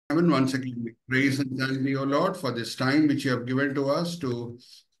Once again, we praise and thank thee, O Lord, for this time which you have given to us to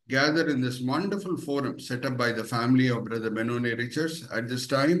gather in this wonderful forum set up by the family of Brother Benoni Richards. At this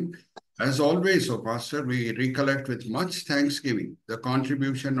time, as always, O Pastor, we recollect with much thanksgiving the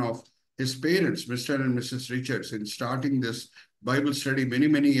contribution of his parents, Mr. and Mrs. Richards, in starting this Bible study many,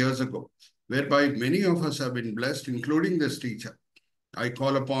 many years ago, whereby many of us have been blessed, including this teacher. I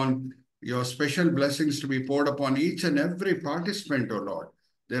call upon your special blessings to be poured upon each and every participant, O Lord.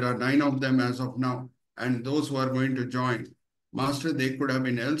 There are 9 of them as of now, and those who are going to join. Master, they could have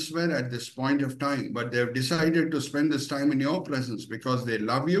been elsewhere at this point of time, but they have decided to spend this time in your presence because they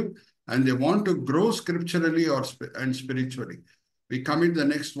love you and they want to grow scripturally and spiritually. We commit the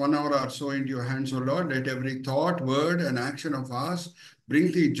next 1 hour or so into your hands, O Lord. Let every thought, word, and action of ours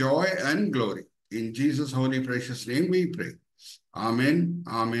bring thee joy and glory. In Jesus' holy, precious name we pray. Amen,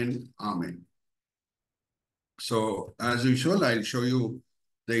 amen, amen. So, as usual, I'll show you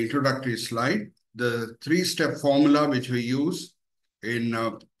the introductory slide, the 3-step formula which we use in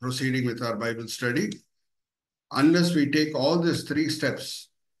proceeding with our Bible study. Unless we take all these 3 steps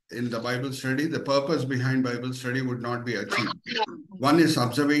in the Bible study, the purpose behind Bible study would not be achieved. One is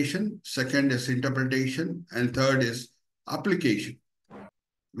observation, second is interpretation, and third is application.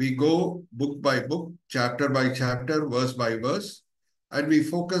 We go book by book, chapter by chapter, verse by verse, and we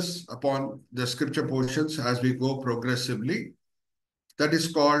focus upon the scripture portions as we go progressively. That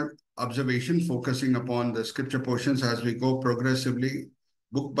is called observation, focusing upon the scripture portions as we go progressively,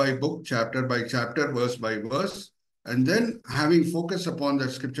 book by book, chapter by chapter, verse by verse. And then having focus upon the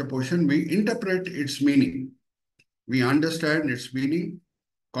scripture portion, we interpret its meaning. We understand its meaning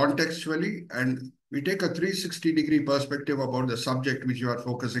contextually, and we take a 360-degree perspective about the subject which you are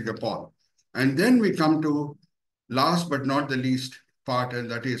focusing upon. And then we come to last but not the least part, and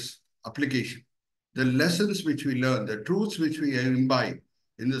that is application. The lessons which we learn, the truths which we imbibe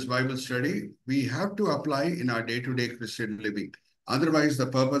in this Bible study, we have to apply in our day-to-day Christian living. Otherwise, the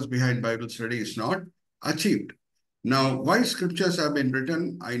purpose behind Bible study is not achieved. Now, why scriptures have been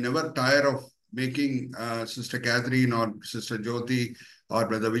written, I never tire of making Sister Catherine or Sister Jyoti or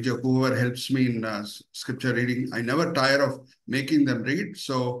Brother Vijay, whoever helps me in scripture reading, I never tire of making them read.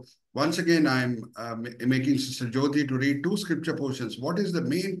 So once again, I'm making Sister Jyoti to read 2 scripture portions. What is the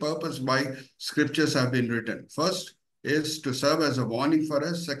main purpose why scriptures have been written? First is to serve as a warning for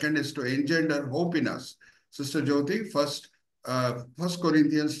us. Second is to engender hope in us. Sister Jyoti, first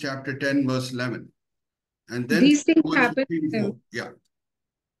Corinthians chapter 10, verse 11. And then These things happen to 15, them. yeah.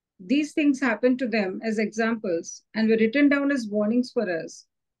 These things happen to them as examples and were written down as warnings for us,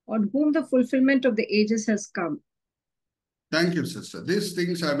 on whom the fulfillment of the ages has come. Thank you, sister. These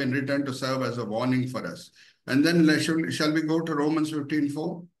things have been written to serve as a warning for us. And then shall we go to Romans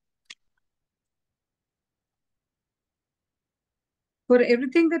 15:4? For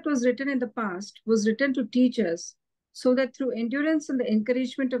everything that was written in the past was written to teach us, so that through endurance and the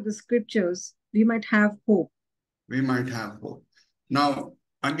encouragement of the scriptures, we might have hope. We might have hope. Now,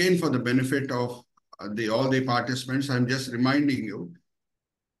 again, for the benefit of all the participants, I'm just reminding you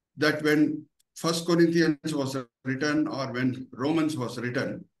that when First Corinthians was written or when Romans was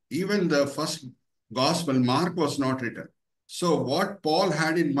written, even the first gospel, Mark, was not written. So what Paul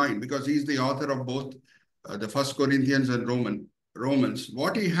had in mind, because he's the author of both the First Corinthians and Romans,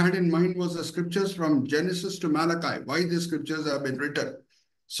 what he had in mind was the scriptures from Genesis to Malachi, why these scriptures have been written.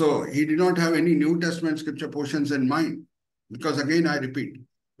 So he did not have any New Testament scripture portions in mind. Because again, I repeat,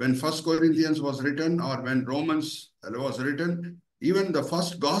 when First Corinthians was written or when Romans was written, even the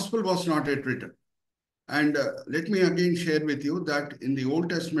first gospel was not yet written. And let me again share with you that in the Old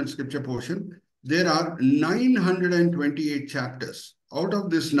Testament scripture portion, there are 928 chapters. Out of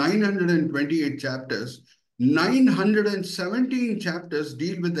this 928 chapters, 917 chapters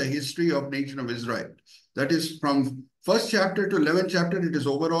deal with the history of nation of Israel. That is from first chapter to 11th chapter, it is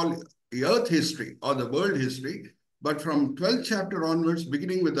overall the earth history or the world history. But from 12th chapter onwards,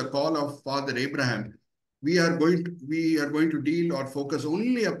 beginning with the call of Father Abraham, we are going to deal or focus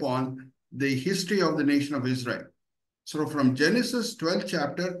only upon the history of the nation of Israel. So from Genesis 12th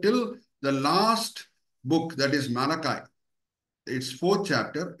chapter till the last book, that is Malachi, its 4th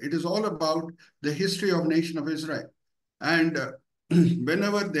chapter, it is all about the history of nation of Israel. And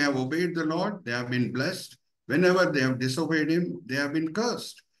whenever they have obeyed the Lord, they have been blessed. Whenever they have disobeyed him, they have been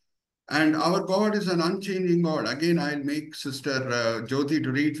cursed. And our God is an unchanging God. Again, I'll make Sister Jyoti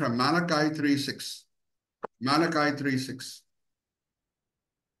to read from Malachi 3:6. Malachi 3:6.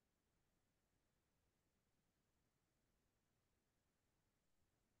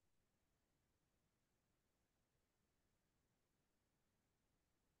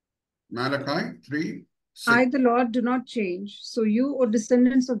 Malachi 3. I, the Lord, do not change, so you, O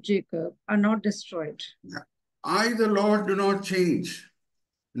descendants of Jacob, are not destroyed. I, the Lord, do not change.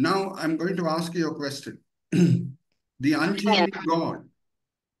 Now I'm going to ask you a question. The unchanging God,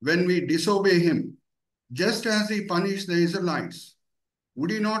 when we disobey him, just as he punished the Israelites,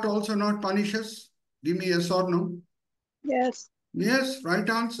 would he not also not punish us? Give me yes or no. Yes. Yes, right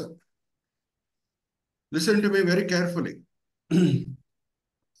answer. Listen to me very carefully.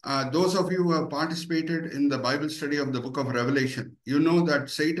 Those of you who have participated in the Bible study of the book of Revelation, you know that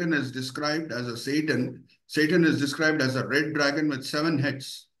Satan is described as a Satan. Satan is described as a red dragon with 7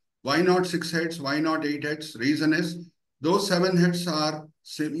 heads. Why not 6 heads? Why not 8 heads? Reason is those 7 heads are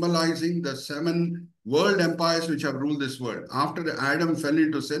symbolizing the 7 world empires which have ruled this world. After Adam fell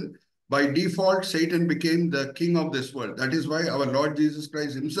into sin, by default, Satan became the king of this world. That is why our Lord Jesus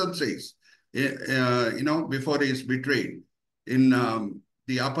Christ himself says, before he is betrayed, in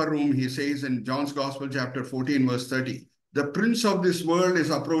the upper room, he says in John's Gospel, chapter 14, verse 30, the prince of this world is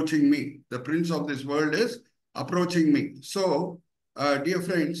approaching me. The prince of this world is approaching me. So, dear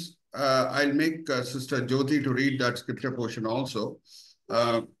friends, I'll make Sister Jyoti to read that scripture portion also.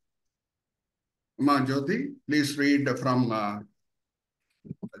 Ma Jyoti, please read from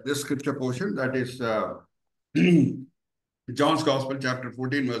this scripture portion, that is John's Gospel, chapter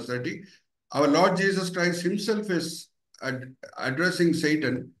 14, verse 30. Our Lord Jesus Christ himself is addressing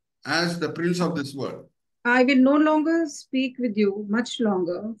Satan as the prince of this world. I will no longer speak with you much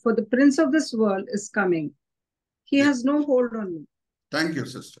longer, for the prince of this world is coming. He has no hold on me. Thank you,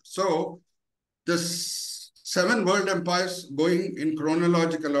 sister. So, the 7 world empires going in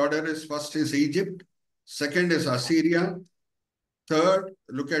chronological order is: first is Egypt, second is Assyria, third,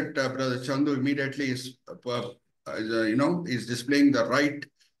 look at Brother Chandu immediately is displaying the right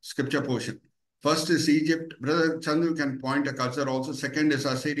scripture portion. First is Egypt. Brother Chandu can point a cursor also. Second is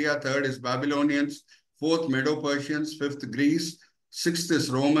Assyria. Third is Babylonians. Fourth, Medo-Persians. Fifth, Greece. Sixth is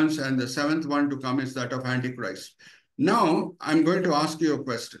Romans. And the 7th one to come is that of Antichrist. Now, I'm going to ask you a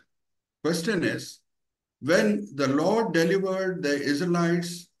question. Question is, when the Lord delivered the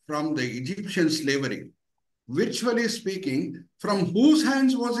Israelites from the Egyptian slavery, virtually speaking, from whose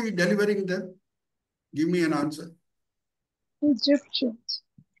hands was he delivering them? Give me an answer. Egyptians.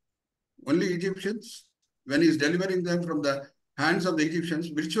 Only Egyptians? When he's delivering them from the hands of the Egyptians,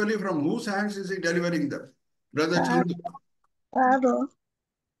 virtually from whose hands is he delivering them? Brother Chandu. Pharaoh.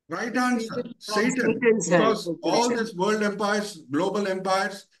 Right answer. Satan. Because all these world empires, global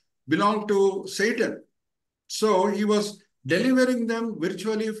empires belong to Satan. So he was delivering them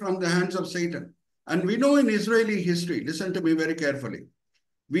virtually from the hands of Satan. And we know in Israeli history, listen to me very carefully.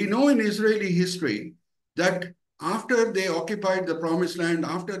 We know in Israeli history that after they occupied the promised land,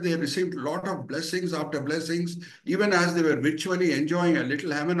 after they received a lot of blessings after blessings, even as they were virtually enjoying a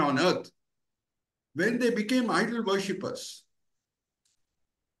little heaven on earth, when they became idol worshippers,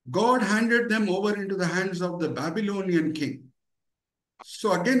 God handed them over into the hands of the Babylonian king.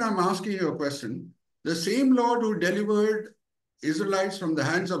 So again, I'm asking you a question. The same Lord who delivered Israelites from the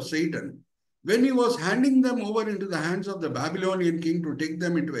hands of Satan, when he was handing them over into the hands of the Babylonian king to take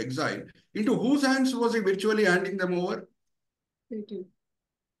them into exile, into whose hands was he virtually handing them over? Satan.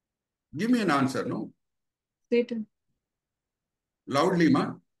 Give me an answer, no? Satan. Loudly,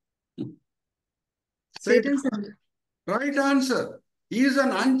 ma. Satan's hand. Right answer. He is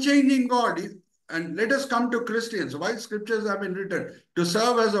an unchanging God. And let us come to Christians. Why scriptures have been written? To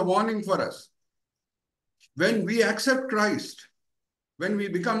serve as a warning for us. When we accept Christ, when we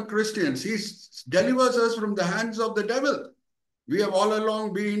become Christians, he delivers us from the hands of the devil. We have all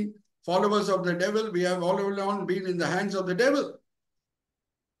along been followers of the devil. We have all along been in the hands of the devil.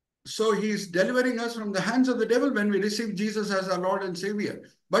 So he is delivering us from the hands of the devil when we receive Jesus as our Lord and Savior.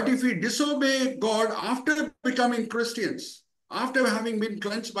 But if we disobey God after becoming Christians, after having been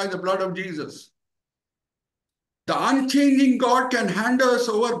cleansed by the blood of Jesus, the unchanging God can hand us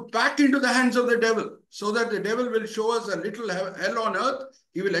over back into the hands of the devil, so that the devil will show us a little hell on earth.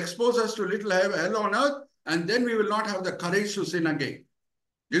 He will expose us to little hell on earth, and then we will not have the courage to sin again.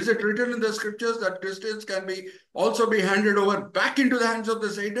 Is it written in the scriptures that Christians can also be handed over back into the hands of the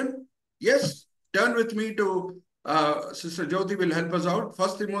Satan? Yes. Turn with me to Sister Jyoti will help us out.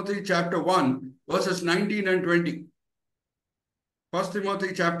 1 Timothy chapter 1, verses 19 and 20. 1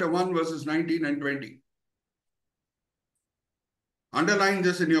 Timothy chapter 1, verses 19 and 20. Underline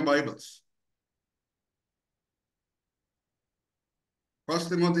this in your Bibles. 1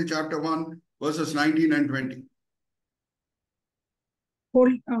 Timothy chapter 1, verses 19 and 20.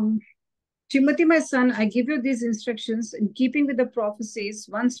 Timothy, my son, I give you these instructions in keeping with the prophecies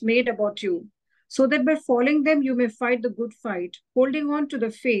once made about you, so that by following them you may fight the good fight, holding on to the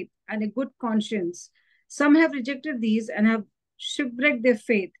faith and a good conscience. Some have rejected these and have shipwrecked their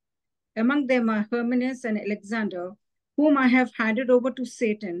faith. Among them are Hermanus and Alexander, whom I have handed over to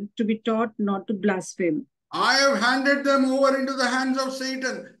Satan to be taught not to blaspheme. I have handed them over into the hands of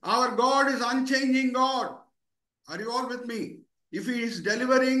Satan. Our God is unchanging God. Are you all with me? If he is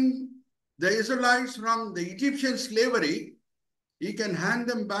delivering the Israelites from the Egyptian slavery, he can hand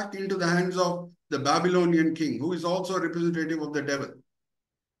them back into the hands of the Babylonian king, who is also a representative of the devil.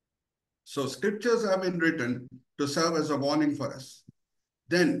 So scriptures have been written to serve as a warning for us.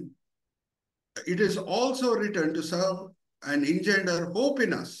 Then it is also written to serve and engender hope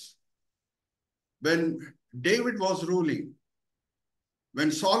in us. When David was ruling,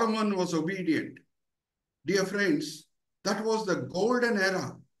 when Solomon was obedient, dear friends, that was the golden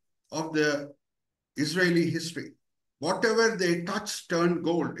era of the Israeli history. Whatever they touched turned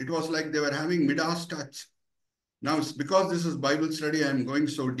gold. It was like they were having Midas touch. Now, because this is Bible study, I am going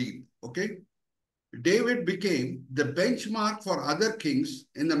so deep, okay? David became the benchmark for other kings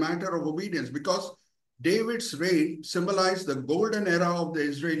in the matter of obedience because David's reign symbolized the golden era of the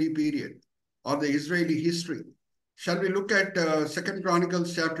Israeli period or the Israeli history. Shall we look at 2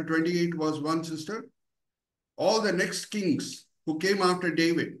 Chronicles chapter 28 verse 1, sister? All the next kings who came after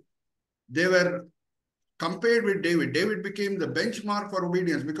David, they were compared with David. David became the benchmark for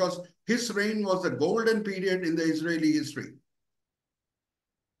obedience because his reign was the golden period in the Israeli history.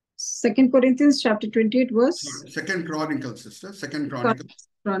 2 Corinthians chapter 28 verse. Sorry, 2 Chronicles, sister. 2 Chronicles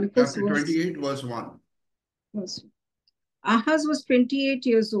chapter 28 verse 1. Verse. Ahaz was 20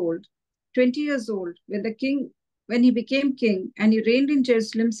 years old when he became king, and he reigned in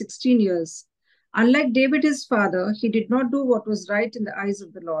Jerusalem 16 years. Unlike David his father, he did not do what was right in the eyes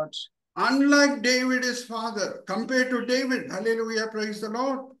of the Lord. Unlike David his father, compared to David, hallelujah, praise the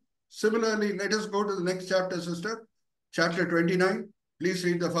Lord. Similarly, let us go to the next chapter, sister. Chapter 29. Please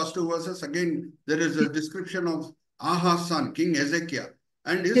read the first two verses. Again, there is a description of Ahaz's son, King Hezekiah.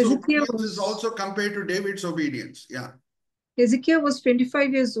 And his obedience is also compared to David's obedience. Yeah. Hezekiah was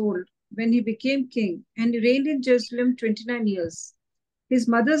 25 years old when he became king, and he reigned in Jerusalem 29 years. His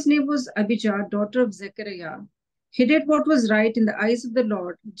mother's name was Abijah, daughter of Zechariah. He did what was right in the eyes of the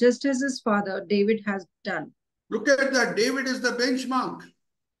Lord, just as his father David has done. Look at that. David is the benchmark.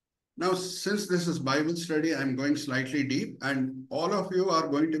 Now, since this is Bible study, I'm going slightly deep, and all of you are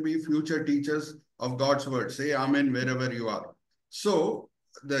going to be future teachers of God's word. Say amen wherever you are. So,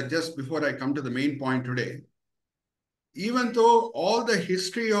 just before I come to the main point today, even though all the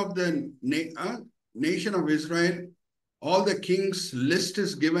history of the nation of Israel, all the kings list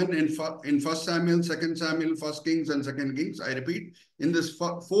is given in 1 Samuel, 2 Samuel, 1 Kings, and 2 Kings. I repeat, in this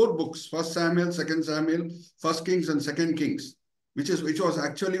four books, 1 Samuel, 2 Samuel, 1 Kings, and 2 Kings, which was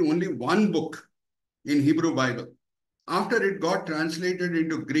actually only one book in Hebrew Bible. After it got translated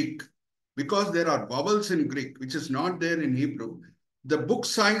into Greek, because there are vowels in Greek, which is not there in Hebrew, the book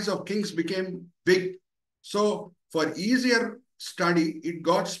size of Kings became big. So for easier study, it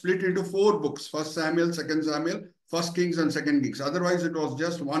got split into four books: 1 Samuel, 2 Samuel, 1 Kings, and 2 Kings. Otherwise, it was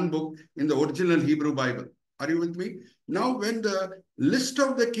just one book in the original Hebrew Bible. Are you with me? Now, when the list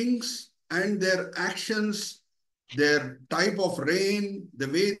of the kings and their actions, their type of reign, the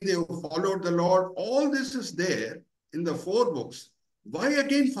way they followed the Lord, all this is there in the four books. Why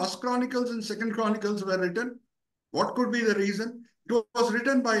again 1 Chronicles and 2 Chronicles were written? What could be the reason? It was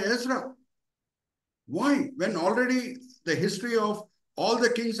written by Ezra. Why? When already the history of all the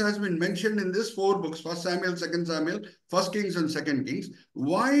kings has been mentioned in these four books, 1 Samuel, 2 Samuel, 1 Kings, and 2 Kings,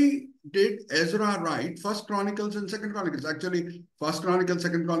 why did Ezra write 1 Chronicles and 2 Chronicles? Actually, 1 Chronicles,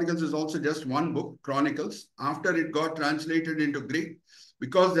 2 Chronicles is also just one book, Chronicles. After it got translated into Greek,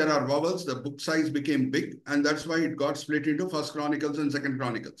 because there are vowels, the book size became big, and that's why it got split into 1 Chronicles and 2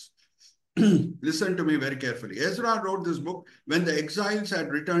 Chronicles. Listen to me very carefully. Ezra wrote this book when the exiles had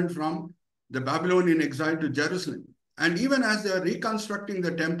returned from the Babylonian exile to Jerusalem. And even as they were reconstructing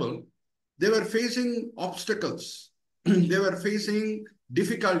the temple, they were facing obstacles. They were facing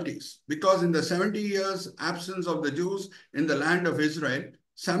difficulties because in the 70 years absence of the Jews in the land of Israel,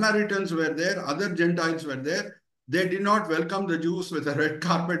 Samaritans were there, other Gentiles were there. They did not welcome the Jews with a red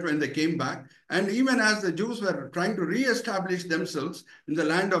carpet when they came back. And even as the Jews were trying to re-establish themselves in the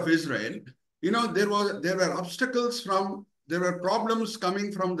land of Israel, there were obstacles there were problems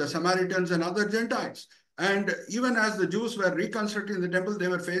coming from the Samaritans and other Gentiles. And even as the Jews were reconstructing the temple, they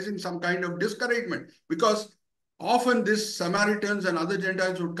were facing some kind of discouragement because often these Samaritans and other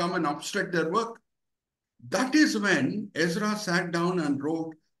Gentiles would come and obstruct their work. That is when Ezra sat down and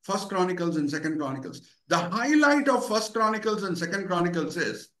wrote 1 Chronicles and 2 Chronicles. The highlight of 1 Chronicles and 2 Chronicles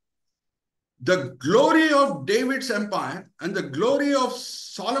is The glory of David's empire and the glory of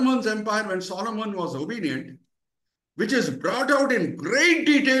Solomon's empire when Solomon was obedient, which is brought out in great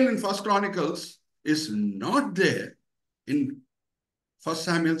detail in First Chronicles, is not there in First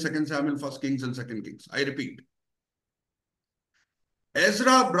Samuel, Second Samuel, First Kings, and Second Kings. I repeat,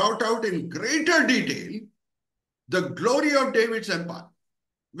 Ezra brought out in greater detail the glory of David's empire,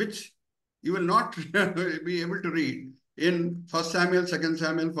 which you will not be able to read in First Samuel, Second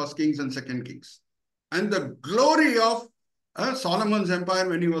Samuel, First Kings, and Second Kings. And the glory of Solomon's empire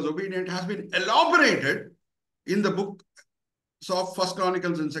when he was obedient has been elaborated in the books of First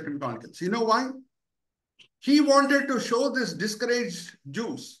Chronicles and Second Chronicles. You know why? He wanted to show this discouraged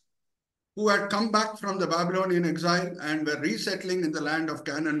Jews who had come back from the Babylonian exile and were resettling in the land of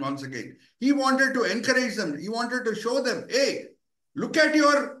Canaan once again. He wanted to encourage them. He wanted to show them, hey, look at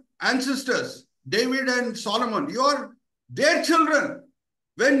your ancestors, David and Solomon. You're their children.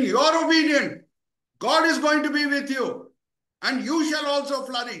 When you're obedient, God is going to be with you. And you shall also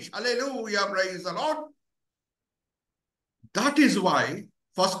flourish. Hallelujah, praise the Lord. That is why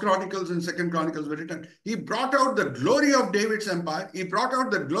First Chronicles and Second Chronicles were written. He brought out the glory of David's empire. He brought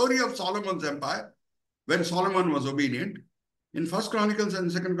out the glory of Solomon's empire when Solomon was obedient. In First Chronicles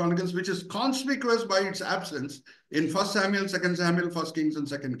and Second Chronicles, which is conspicuous by its absence in First Samuel, Second Samuel, First Kings, and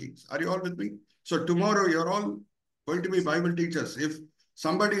Second Kings. Are you all with me? So tomorrow you're all going to be Bible teachers. If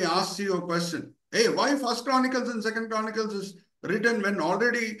somebody asks you a question, hey, why First Chronicles and Second Chronicles is written when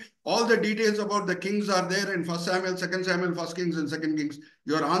already all the details about the kings are there in First Samuel, Second Samuel, First Kings, and Second Kings,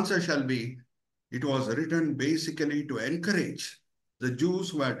 your answer shall be, it was written basically to encourage the Jews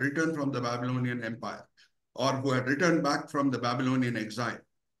who had returned from the Babylonian Empire or who had returned back from the Babylonian exile,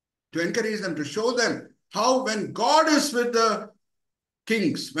 to encourage them, to show them how when God is with the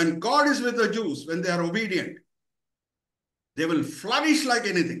kings, when God is with the Jews, when they are obedient, they will flourish like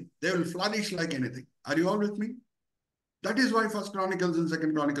anything. They will flourish like anything. Are you all with me? That is why First Chronicles and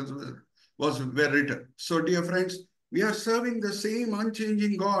Second Chronicles were written. So, dear friends, we are serving the same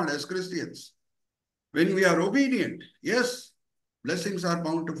unchanging God as Christians. When we are obedient, yes, blessings are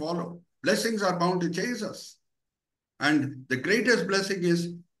bound to follow. Blessings are bound to chase us. And the greatest blessing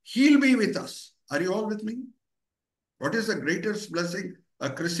is He'll be with us. Are you all with me? What is the greatest blessing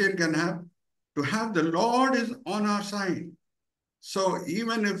a Christian can have? To have the Lord is on our side. So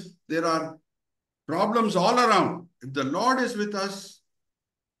even if there are problems all around, if the Lord is with us,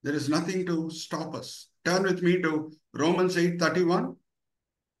 there is nothing to stop us. Turn with me to Romans 8:31.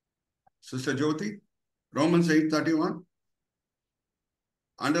 Sister Jyoti, Romans 8:31.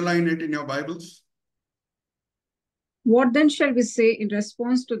 Underline it in your Bibles. What then shall we say in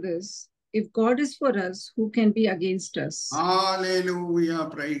response to this? If God is for us, who can be against us? Hallelujah,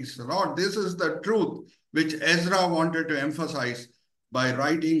 praise the Lord. This is the truth which Ezra wanted to emphasize by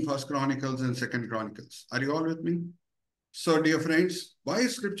writing First Chronicles and Second Chronicles. Are you all with me? So, dear friends, why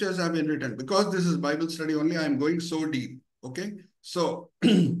scriptures have been written? Because this is Bible study only, I am going so deep. Okay? So,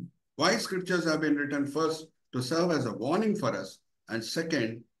 why scriptures have been written? First, to serve as a warning for us. And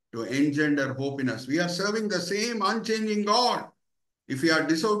second, to engender hope in us. We are serving the same unchanging God. If we are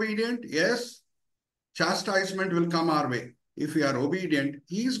disobedient, yes, chastisement will come our way. If we are obedient,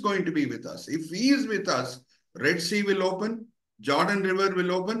 He is going to be with us. If He is with us, Red Sea will open, Jordan River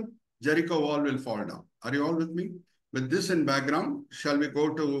will open, Jericho wall will fall down. Are you all with me? With this in background, shall we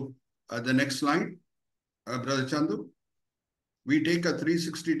go to the next slide, Brother Chandu? We take a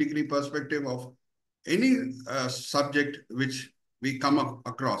 360-degree perspective of any subject which we come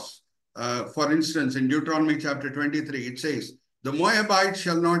across. For instance, in Deuteronomy chapter 23, it says, the Moabites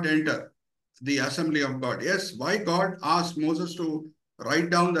shall not enter the assembly of God. Yes, why God asked Moses to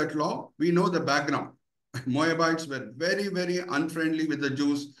write down that law? We know the background. Moabites were very, very unfriendly with the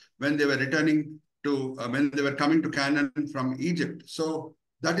Jews when they were returning to, when they were coming to Canaan from Egypt. So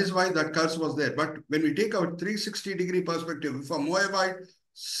that is why that curse was there. But when we take our 360-degree perspective, if a Moabite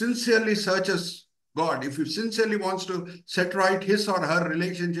sincerely searches God, if he sincerely wants to set right his or her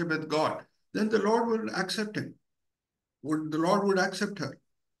relationship with God, then the Lord will accept him. The Lord would accept her.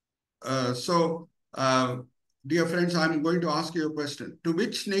 Dear friends, I'm going to ask you a question. To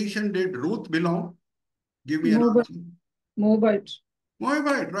which nation did Ruth belong? Give me an answer. Moabite.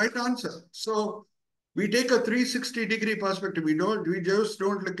 Moabite, right answer. So we take a 360-degree perspective. We just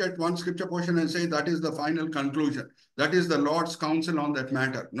don't look at one scripture portion and say that is the final conclusion. That is the Lord's counsel on that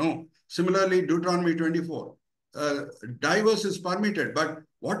matter. No. Similarly, Deuteronomy 24. Divorce is permitted, but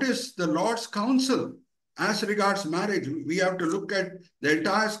what is the Lord's counsel as regards marriage? We have to look at the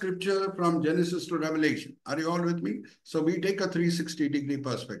entire scripture from Genesis to Revelation. Are you all with me? So we take a 360-degree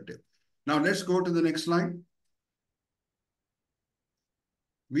perspective. Now let's go to the next slide.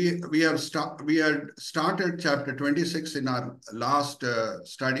 We had started chapter 26 in our last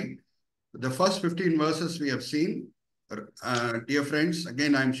study. The first 15 verses we have seen. Dear friends,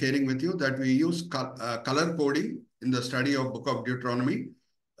 again, I'm sharing with you that we use color coding in the study of book of Deuteronomy.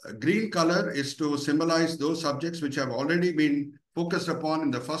 Green color is to symbolize those subjects which have already been focused upon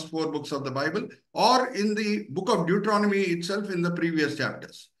in the first 4 books of the Bible or in the book of Deuteronomy itself in the previous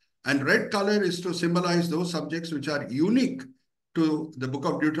chapters. And red color is to symbolize those subjects which are unique to the book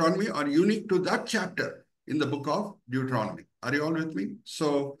of Deuteronomy or unique to that chapter in the book of Deuteronomy. Are you all with me?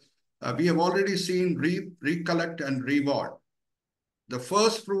 So we have already seen recollect and reward. The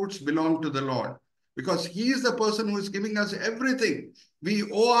first fruits belong to the Lord because he is the person who is giving us everything. We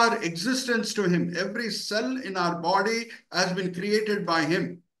owe our existence to him. Every cell in our body has been created by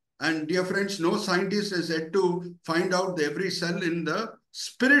him. And dear friends, no scientist has yet to find out every cell in the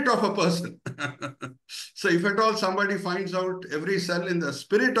spirit of a person. So if at all somebody finds out every cell in the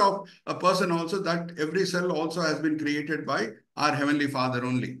spirit of a person also, that every cell also has been created by our Heavenly Father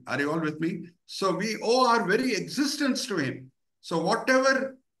only. Are you all with me? So we owe our very existence to him. So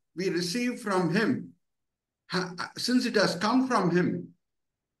whatever we receive from him, since it has come from him,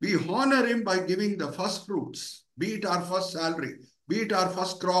 we honor him by giving the first fruits, be it our first salary, be it our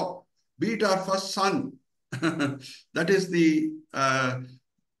first crop, be it our first son. That is the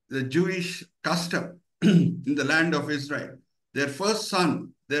Jewish custom in the land of Israel. Their first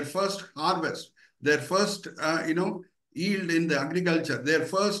son, their first harvest, their first, yield in the agriculture, their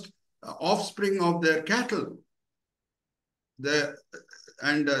first offspring of their cattle. The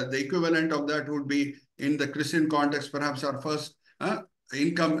equivalent of that would be in the Christian context, perhaps our first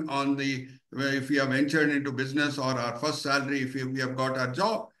income on the, if we have ventured into business, or our first salary if we have got our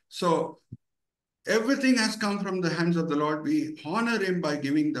job. So everything has come from the hands of the Lord. We honor him by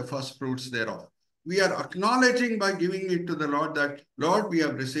giving the first fruits thereof. We are acknowledging by giving it to the Lord that, Lord, we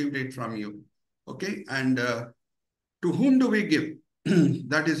have received it from you. Okay, and to whom do we give?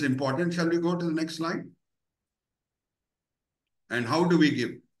 That is important. Shall we go to the next slide? And how do we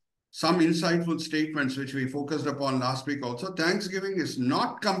give? Some insightful statements which we focused upon last week also. Thanksgiving is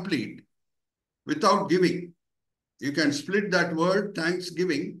not complete without giving. You can split that word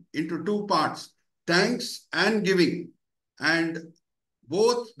thanksgiving into 2 parts, thanks and giving, and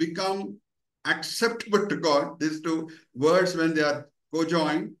both become acceptable to God. These 2 words, when they are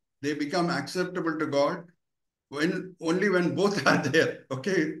co-joined, they become acceptable to God only when both are there.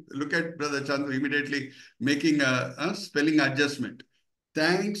 Okay, look at Brother Chandru immediately making a spelling adjustment.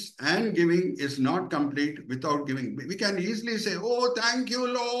 Thanks and giving is not complete without giving. We can easily say, oh, thank you,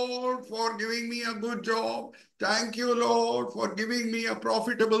 Lord, for giving me a good job. Thank you, Lord, for giving me a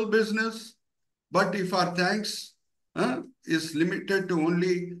profitable business. But if our thanks is limited to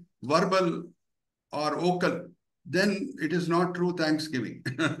only verbal or vocal, then it is not true thanksgiving.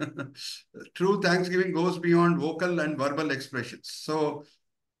 True thanksgiving goes beyond vocal and verbal expressions. So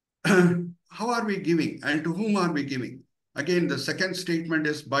how are we giving and to whom are we giving? Again, the second statement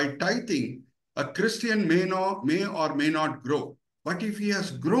is, by tithing, a Christian may or may not grow. But if he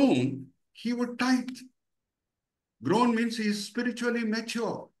has grown, he would tithe. Grown means he is spiritually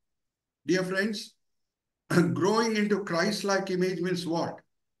mature. Dear friends, growing into Christ-like image means what?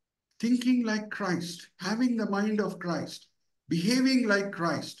 Thinking like Christ, having the mind of Christ, behaving like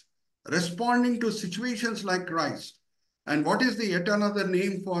Christ, responding to situations like Christ. And what is the yet another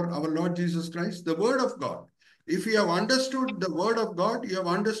name for our Lord Jesus Christ? The Word of God. If you have understood the Word of God, you have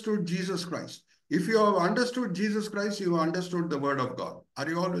understood Jesus Christ. If you have understood Jesus Christ, you have understood the Word of God. Are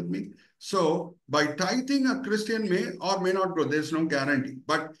you all with me? So by tithing, a Christian may or may not grow. There's no guarantee.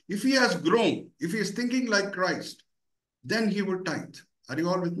 But if he has grown, if he is thinking like Christ, then he would tithe. Are you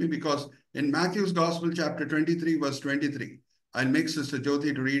all with me? Because in Matthew's Gospel, chapter 23, verse 23, I'll make Sister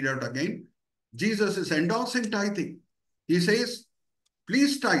Jyoti to read out again. Jesus is endorsing tithing. He says,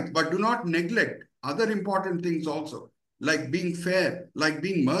 please tithe, but do not neglect other important things also, like being fair, like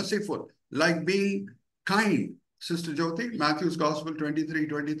being merciful, like being kind. Sister Jyoti, Matthew's Gospel 23,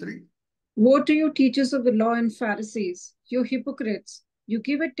 23. Woe to you, teachers of the law and Pharisees, you hypocrites! You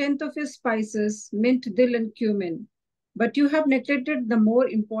give 1/10 of your spices, mint, dill, and cumin, but you have neglected the more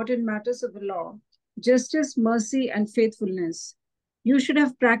important matters of the law, justice, mercy, and faithfulness. You should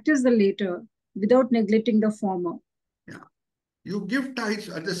have practiced the latter without neglecting the former. Yeah. You give tithes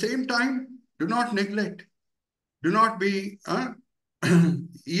at the same time, do not neglect. Do not be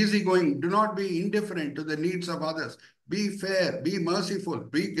easygoing. Do not be indifferent to the needs of others. Be fair, be merciful,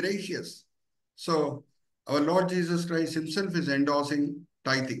 be gracious. So our Lord Jesus Christ himself is endorsing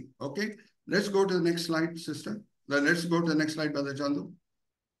tithing. Okay, let's go to the next slide, sister. Let's go to the next slide, Brother Chandu.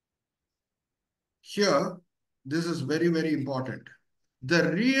 Here, this is very, very important.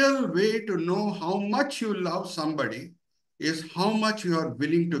 The real way to know how much you love somebody is how much you are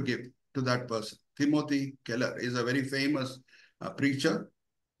willing to give to that person. Timothy Keller is a very famous preacher,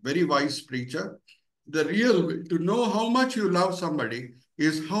 very wise preacher. The real way to know how much you love somebody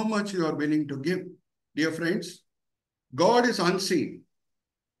is how much you are willing to give. Dear friends, God is unseen,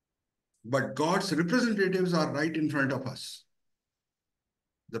 but God's representatives are right in front of us.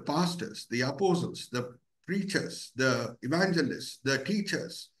 The pastors, the apostles, the preachers, the evangelists, the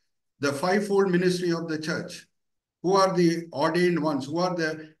teachers, the fivefold ministry of the church. Who are the ordained ones? Who are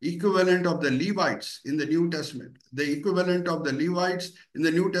the equivalent of the Levites in the New Testament? The equivalent of the Levites in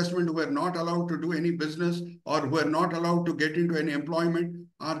the New Testament who were not allowed to do any business or who were not allowed to get into any employment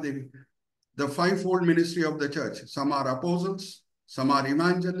are the fivefold ministry of the church. Some are apostles, some are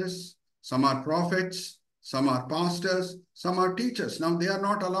evangelists, some are prophets, some are pastors, some are teachers. Now, they are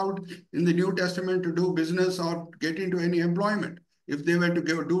not allowed in the New Testament to do business or get into any employment. If they were to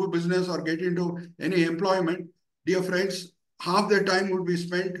do business or get into any employment, dear friends, half their time would be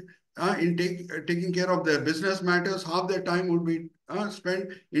spent in taking care of their business matters. Half their time would be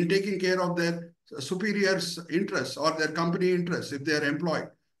spent in taking care of their superiors' interests or their company interests if they are employed.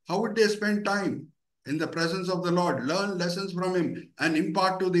 How would they spend time in the presence of the Lord, learn lessons from Him, and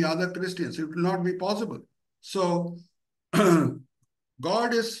impart to the other Christians? It will not be possible. So,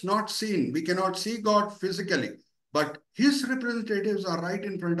 God is not seen. We cannot see God physically, but His representatives are right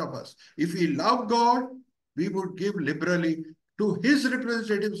in front of us. If we love God, we would give liberally to His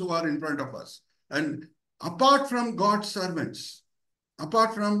representatives who are in front of us. And apart from God's servants,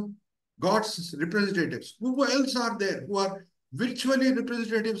 apart from God's representatives, who else are there who are virtually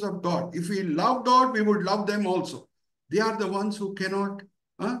representatives of God? If we love God, we would love them also. They are the ones who cannot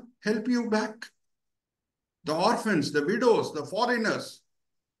help you back. The orphans, the widows, the foreigners.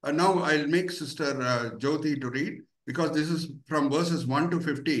 Now I'll make Sister Jyoti to read, because this is from verses 1 to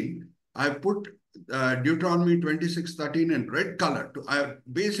 15. I've put Deuteronomy 26:13 in red color,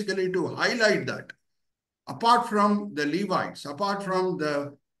 basically to highlight that. Apart from the Levites, apart from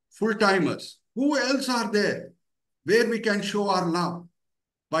the full-timers, who else are there where we can show our love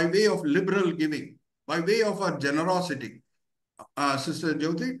by way of liberal giving, by way of our generosity? Sister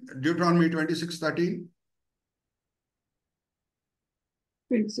Jyoti, Deuteronomy 26:13.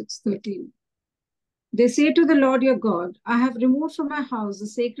 26:13. They say to the Lord your God, I have removed from my house the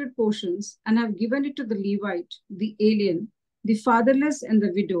sacred portions and have given it to the Levite, the alien, the fatherless, and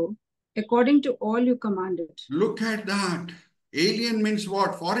the widow, according to all you commanded. Look at that. Alien means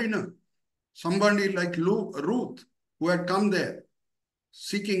what? Foreigner. Somebody like Ruth, who had come there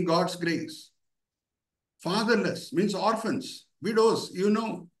seeking God's grace. Fatherless means orphans, widows, you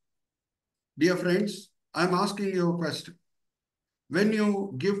know. Dear friends, I'm asking you a question. When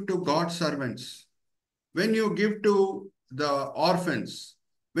you give to God's servants, when you give to the orphans,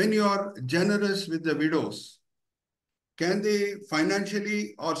 when you are generous with the widows, can they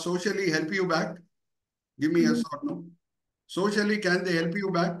financially or socially help you back? Give me yes or no. Socially, can they help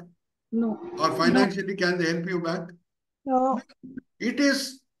you back? No. Or financially, can they help you back? No. It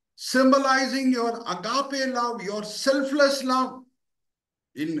is symbolizing your agape love, your selfless love.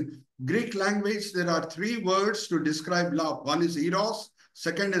 In Greek language, there are three words to describe love. One is eros,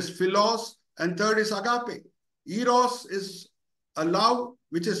 second is philos, and third is agape. Eros is a love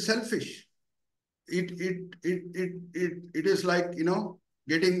which is selfish. It is like,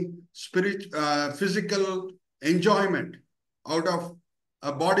 getting physical enjoyment out of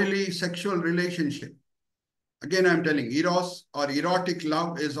a bodily sexual relationship. Again, I'm telling, eros or erotic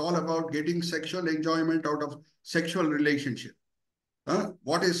love is all about getting sexual enjoyment out of sexual relationship.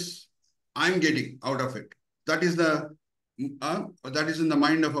 What is I'm getting out of it? That is in the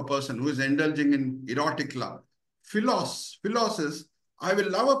mind of a person who is indulging in erotic love. Philos is, I will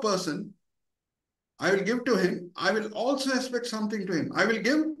love a person, I will give to him, I will also expect something to him. I will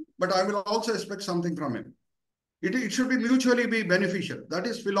give, but I will also expect something from him. It should be mutually be beneficial. That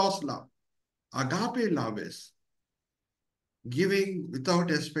is philos love. Agape love is giving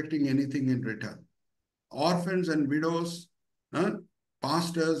without expecting anything in return. Orphans and widows,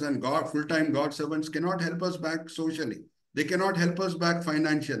 pastors and full-time God servants cannot help us back socially. They cannot help us back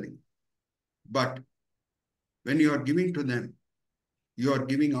financially. But when you are giving to them, you are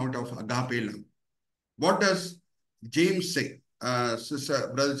giving out of agape love. What does James say?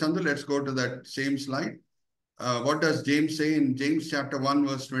 Sister, Brother Chandu, let's go to that same slide. What does James say in James chapter 1,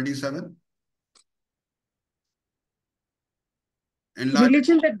 verse 27?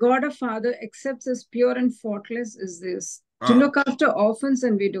 Religion that God our Father accepts as pure and faultless is this, to look after orphans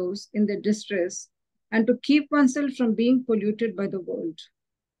and widows in their distress and to keep oneself from being polluted by the world.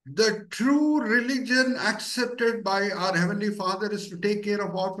 The true religion accepted by our Heavenly Father is to take care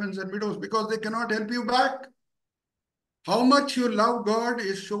of orphans and widows because they cannot help you back. How much you love God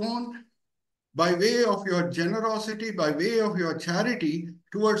is shown by way of your generosity, by way of your charity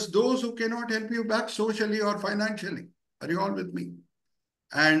towards those who cannot help you back socially or financially. Are you all with me?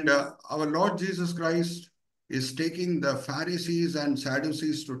 And our Lord Jesus Christ is taking the Pharisees and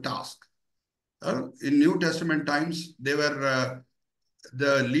Sadducees to task. In New Testament times, they were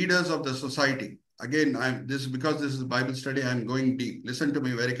the leaders of the society. Again, because this is a Bible study, I'm going deep. Listen to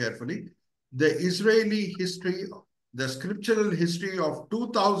me very carefully. The Israeli history, the scriptural history of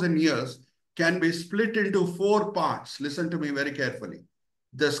 2000 years can be split into 4 parts. Listen to me very carefully.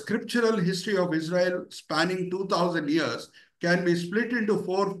 The scriptural history of Israel spanning 2000 years can be split into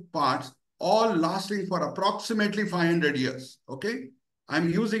 4 parts, all lasting for approximately 500 years. Okay? I'm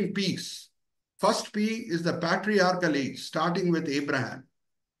using P's. First P is the patriarchal age, starting with Abraham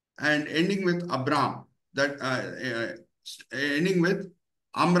and ending with Abram, ending with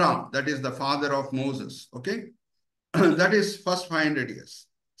Amram, that is the father of Moses. Okay? That is first 500 years.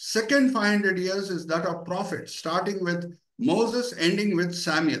 Second 500 years is that of prophets, starting with Moses, ending with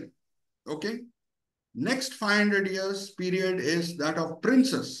Samuel. Okay? Next 500 years period is that of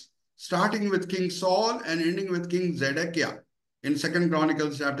princes, starting with King Saul and ending with King Zedekiah in 2nd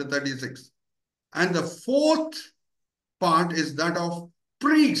Chronicles chapter 36. And the fourth part is that of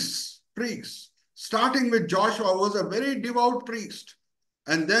priests, starting with Joshua, who was a very devout priest.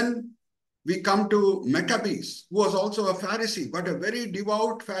 And then we come to Maccabees, who was also a Pharisee, but a very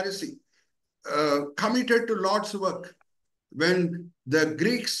devout Pharisee, committed to Lord's work. When the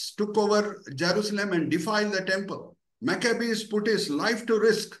Greeks took over Jerusalem and defiled the temple, Maccabees put his life to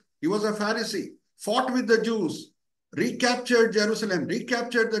risk. He was a Pharisee, fought with the Jews, recaptured Jerusalem,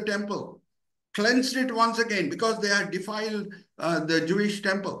 recaptured the temple, cleansed it once again because they had defiled the Jewish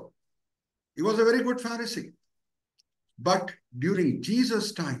temple. He was a very good Pharisee. But during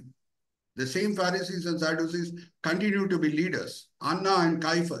Jesus' time, the same Pharisees and Sadducees continued to be leaders. Anna and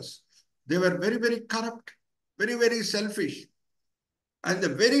Caiaphas, they were very, very corrupt, very, very selfish. And the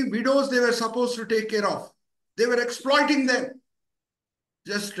very widows they were supposed to take care of, they were exploiting them.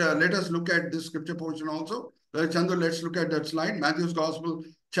 Just let us look at this scripture portion also. Chandu, let's look at that slide. Matthew's Gospel,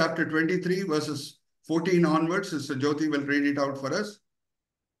 chapter 23, verses 14 onwards. Sister Jyoti will read it out for us.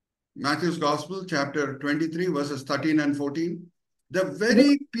 Matthew's Gospel, chapter 23, verses 13 and 14. The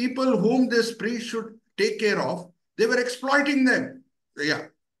very people whom this priest should take care of, they were exploiting them. Yeah.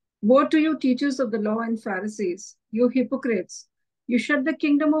 Woe to you, teachers of the law and Pharisees, you hypocrites! You shut the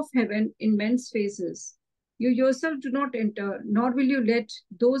kingdom of heaven in men's faces. You yourself do not enter, nor will you let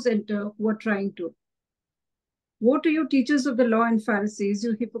those enter who are trying to. Woe to you, teachers of the law and Pharisees,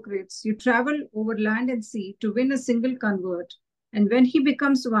 you hypocrites! You travel over land and sea to win a single convert, and when he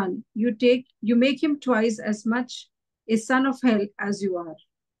becomes one, you make him twice as much a son of hell as you are.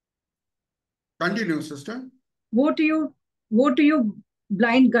 Continue, sister. Woe to you,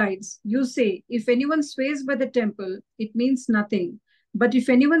 blind guides! You say, if anyone swears by the temple, it means nothing. But if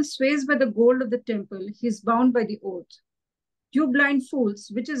anyone swears by the gold of the temple, he is bound by the oath. You blind fools,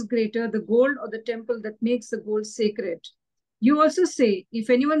 which is greater, the gold or the temple that makes the gold sacred? You also say, if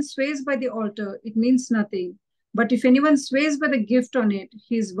anyone swears by the altar, it means nothing. But if anyone swears by the gift on it,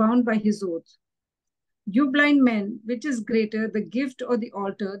 he is bound by his oath. You blind men, which is greater, the gift or the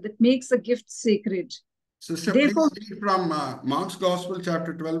altar that makes the gift sacred? Sister, please read from Mark's Gospel,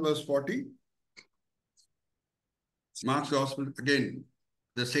 chapter 12, verse 40. Mark's Gospel, again,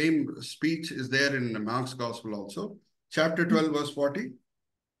 the same speech is there in Mark's Gospel also. Chapter 12, verse 40.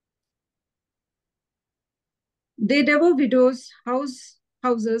 They devour widows'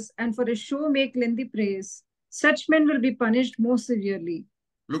 houses and for a show make lengthy prayers. Such men will be punished more severely.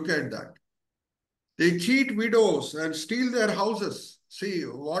 Look at that. They cheat widows and steal their houses. See,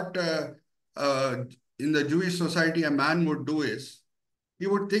 what in the Jewish society a man would do is, he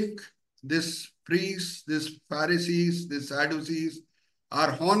would think this priests, this Pharisees, this Sadducees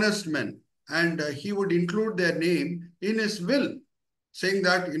are honest men. And he would include their name in his will, saying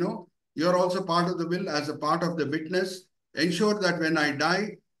that, you're also part of the will as a part of the witness. Ensure that when I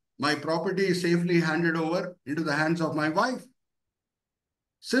die, my property is safely handed over into the hands of my wife.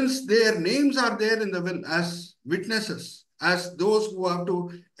 Since their names are there in the will as witnesses, as those who have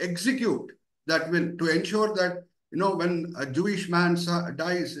to execute that will, to ensure that, when a Jewish man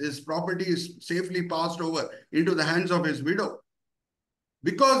dies, his property is safely passed over into the hands of his widow.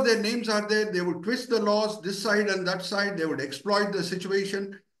 Because their names are there, they would twist the laws this side and that side. They would exploit the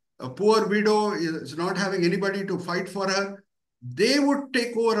situation. A poor widow is not having anybody to fight for her. they would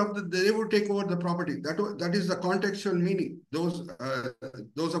take over the property. That is the contextual meaning. Those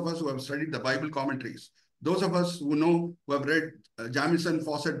of us who have studied the Bible commentaries, those of us who have read Jamison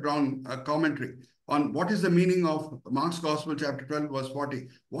Fawcett Brown commentary on what is the meaning of Mark's Gospel chapter 12 verse 40.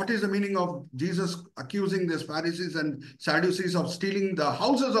 What is the meaning of Jesus accusing these Pharisees and Sadducees of stealing the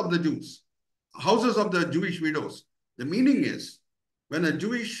houses of the Jews, houses of the Jewish widows? The meaning is, when a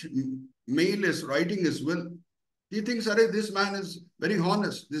Jewish male is writing his will, he thinks, this man is very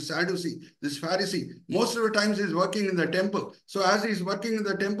honest, this Sadducee, this Pharisee. Most of the times he's working in the temple. So as he's working in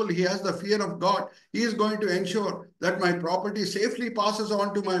the temple, he has the fear of God. He is going to ensure that my property safely passes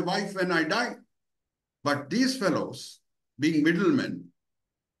on to my wife when I die. But these fellows, being middlemen,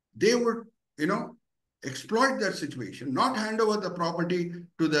 they would, exploit that situation, not hand over the property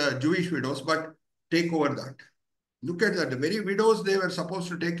to the Jewish widows, but take over that. Look at that. The very widows they were supposed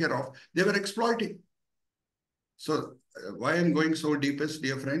to take care of, they were exploiting. So why I'm going so deep is,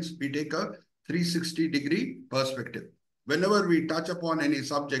 dear friends, we take a 360-degree perspective. Whenever we touch upon any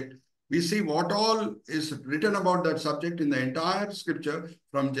subject, we see what all is written about that subject in the entire scripture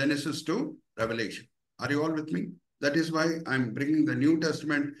from Genesis to Revelation. Are you all with me? That is why I'm bringing the New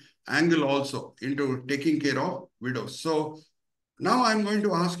Testament angle also into taking care of widows. So now I'm going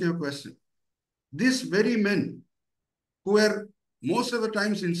to ask you a question. These very men who were most of the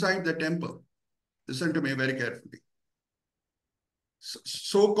times inside the temple, listen to me very carefully,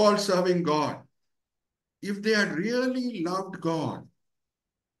 so-called serving God, if they had really loved God,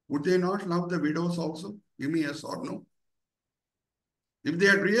 would they not love the widows also? Give me yes or no. If they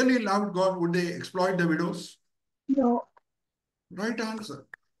had really loved God, would they exploit the widows? No. Right answer.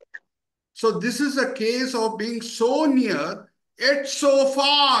 So this is a case of being so near, yet so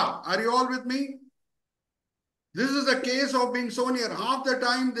far. Are you all with me? This is a case of being so near. Half the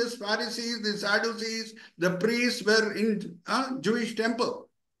time, these Pharisees, the Sadducees, the priests were in a Jewish temple,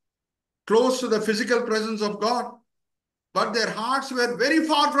 close to the physical presence of God. But their hearts were very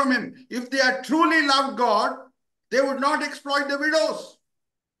far from him. If they had truly loved God, they would not exploit the widows.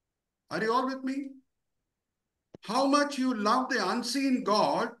 Are you all with me? How much you love the unseen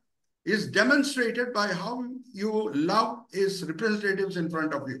God is demonstrated by how you love his representatives in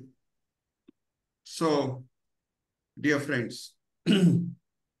front of you. So, dear friends, whenever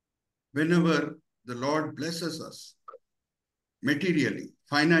the Lord blesses us materially,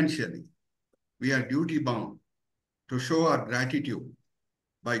 financially, we are duty bound to show our gratitude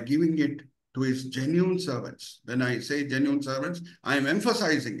by giving it to his genuine servants. When I say genuine servants, I am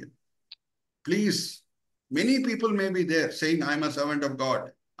emphasizing it. Please, many people may be there saying, I'm a servant of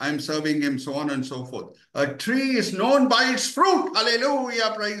God, I'm serving him, so on and so forth. A tree is known by its fruit.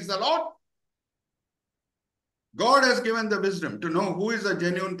 Hallelujah, praise the Lord. God has given the wisdom to know who is a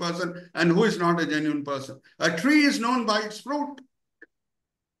genuine person and who is not a genuine person. A tree is known by its fruit.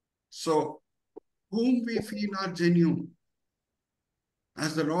 So, whom we feel are genuine,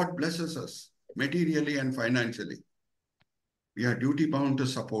 as the Lord blesses us materially and financially, we are duty bound to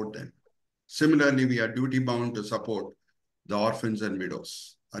support them. Similarly, we are duty bound to support the orphans and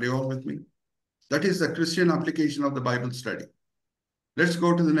widows. Are you all with me? That is the Christian application of the Bible study. Let's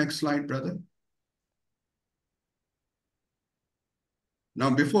go to the next slide, brother. Now,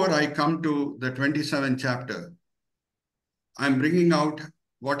 before I come to the 27th chapter, I'm bringing out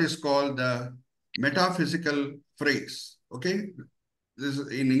what is called the metaphysical phrase. Okay? This is,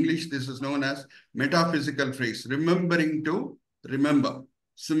 in English, this is known as metaphysical phrase, remembering to remember.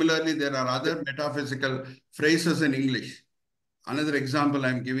 Similarly, there are other metaphysical phrases in English. Another example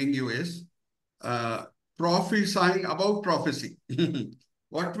I'm giving you is prophesying about prophecy.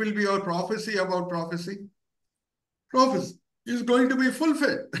 What will be your prophecy about prophecy? Prophecy is going to be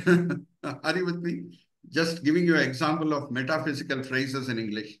fulfilled. Are you with me? Just giving you an example of metaphysical phrases in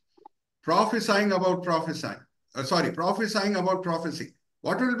English. Prophesying about prophesying. Prophesying about prophecy.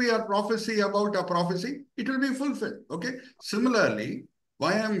 What will be a prophecy about a prophecy? It will be fulfilled. Okay. Similarly,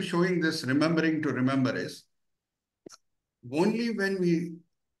 why I'm showing this remembering to remember is only when we,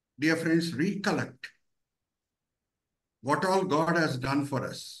 dear friends, recollect what all God has done for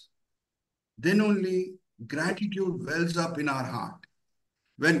us, then only gratitude wells up in our heart.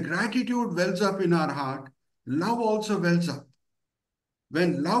 When gratitude wells up in our heart, love also wells up.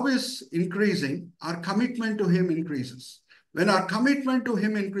 When love is increasing, our commitment to him increases. When our commitment to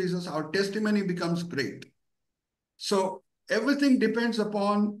him increases, our testimony becomes great. So everything depends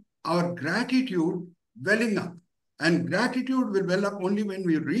upon our gratitude welling up. And gratitude will well up only when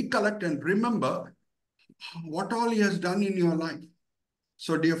we recollect and remember what all he has done in your life.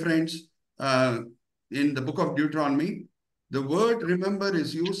 So dear friends, in the book of Deuteronomy, The word remember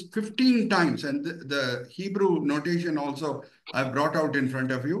is used 15 times, and the Hebrew notation also I brought out in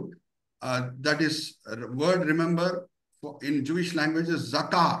front of you. That is word remember in Jewish language is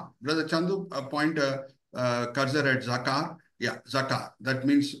zakar. Brother Chandu, point a cursor at zakar. Yeah, zakar. That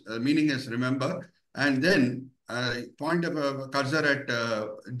means meaning is remember. And then point a cursor at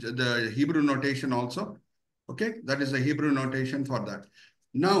the Hebrew notation also. Okay, that is the Hebrew notation for that.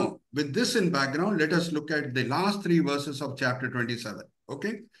 Now, with this in background, let us look at the last three verses of chapter 27.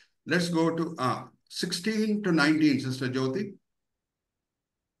 Okay, let's go to 16 to 19, Sister Jyoti.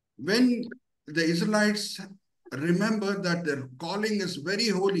 When the Israelites remember that their calling is very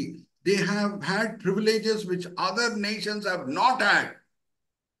holy, they have had privileges which other nations have not had,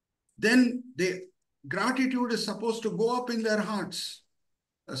 then the gratitude is supposed to go up in their hearts.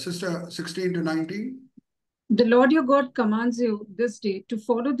 Sister, 16 to 19. The Lord your God commands you this day to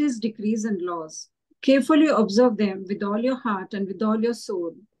follow these decrees and laws. Carefully observe them with all your heart and with all your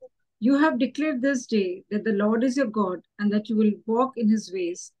soul. You have declared this day that the Lord is your God and that you will walk in his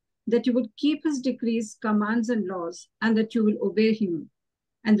ways, that you will keep his decrees, commands, and laws, and that you will obey him.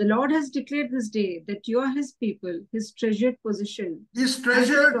 And the Lord has declared this day that you are his people, his treasured possession. His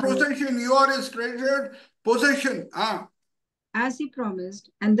treasured possession, you are his treasured possession. As he promised,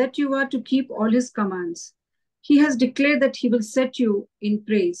 and that you are to keep all his commands. He has declared that he will set you in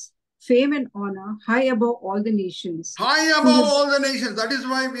praise, fame, and honor high above all the nations. High above all the nations. That is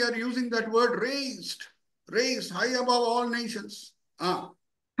why we are using that word raised. Raised, high above all nations.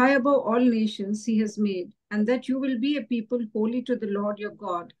 High above all nations he has made, and that you will be a people holy to the Lord your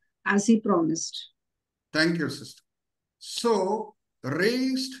God, as he promised. Thank you, sister. So,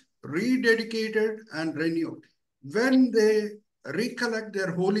 raised, rededicated, and renewed. When they recollect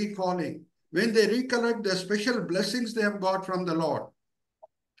their holy calling, when they recollect the special blessings they have got from the Lord,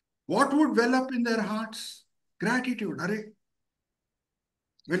 what would well up in their hearts? Gratitude.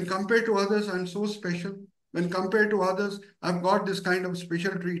 When compared to others, I'm so special. When compared to others, I've got this kind of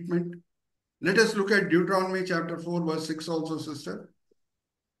special treatment. Let us look at Deuteronomy chapter 4, verse 6 also, sister.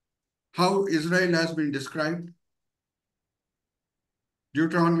 How Israel has been described.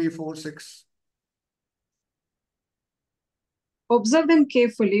 Deuteronomy 4, 6. Observe them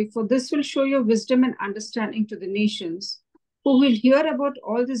carefully, for this will show your wisdom and understanding to the nations, who will hear about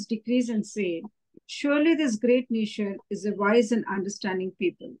all these decrees and say, surely this great nation is a wise and understanding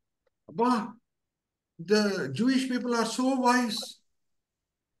people. Abba, the Jewish people are so wise.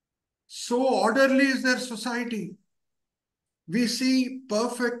 So orderly is their society. We see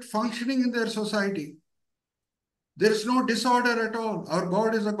perfect functioning in their society. There is no disorder at all. Our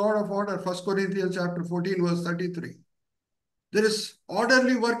God is a God of order. 1 Corinthians chapter 14, verse 33. There is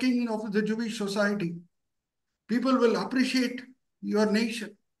orderly working of the Jewish society. People will appreciate your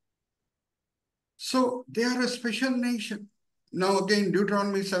nation. So they are a special nation. Now again,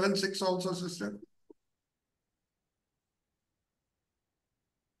 Deuteronomy 7, 6 also, sister.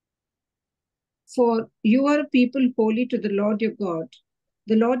 For you are a people holy to the Lord your God.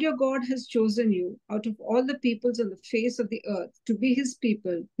 The Lord your God has chosen you out of all the peoples on the face of the earth to be his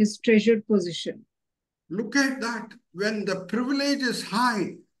people, his treasured possession. Look at that. When the privilege is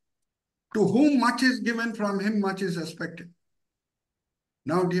high, to whom much is given, from him much is expected.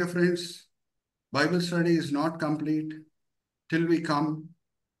 Now, dear friends, Bible study is not complete till we come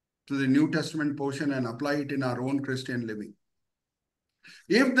to the New Testament portion and apply it in our own Christian living.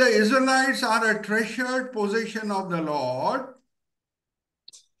 If the Israelites are a treasured possession of the Lord,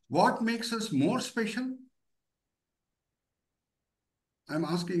 what makes us more special? I'm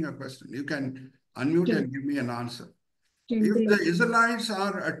asking a question. You can unmute and give me an answer. If the Israelites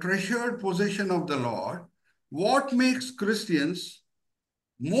are a treasured possession of the Lord, what makes Christians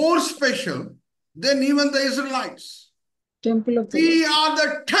more special than even the Israelites? Temple of the We Lord. are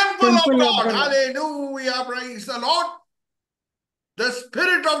the temple of God. Hallelujah. Praise the Lord. The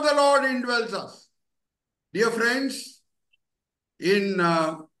Spirit of the Lord indwells us. Dear friends, in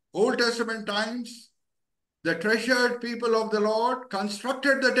Old Testament times, the treasured people of the Lord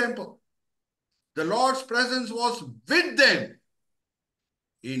constructed the temple. The Lord's presence was with them.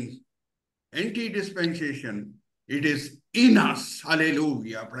 In anti-dispensation, it is in us.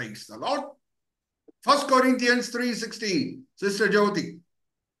 Hallelujah. Praise the Lord. 1 Corinthians 3:16. Sister Jyoti.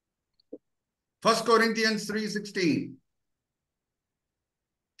 1 Corinthians 3:16.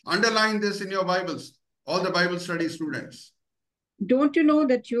 Underline this in your Bibles, all the Bible study students. Don't you know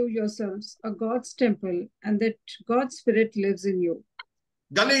that you yourselves are God's temple and that God's Spirit lives in you?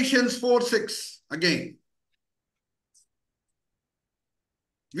 Galatians 4:6 again.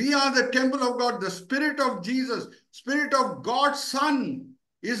 We are the temple of God. The Spirit of Jesus, Spirit of God's Son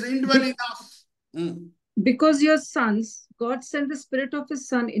is indwelling us. Because your sons, God sent the Spirit of His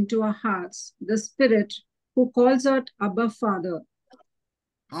Son into our hearts, the Spirit who calls out, Abba, Father.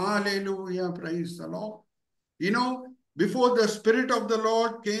 Hallelujah. Praise the Lord. You know, before the Spirit of the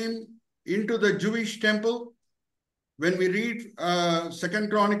Lord came into the Jewish temple, when we read 2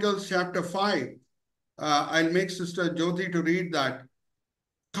 Chronicles chapter 5, I'll make Sister Jyoti to read that.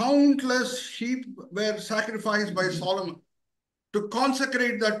 Countless sheep were sacrificed by Solomon to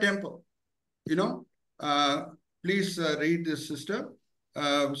consecrate that temple. You know, please read this, Sister.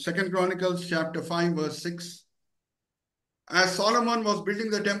 2 Chronicles chapter 5, verse 6. As Solomon was building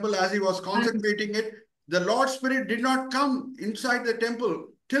the temple, as he was consecrating it, the Lord's Spirit did not come inside the temple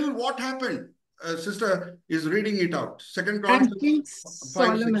till what happened? Sister is reading it out. 2 And Chronicles King 5, 6.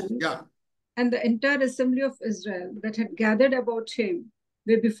 Solomon Yeah. and the entire assembly of Israel that had gathered about him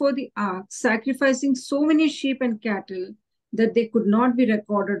were before the ark, sacrificing so many sheep and cattle that they could not be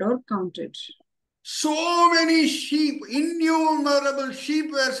recorded or counted. So many sheep, innumerable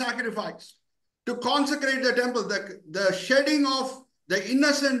sheep were sacrificed to consecrate the temple. The shedding of the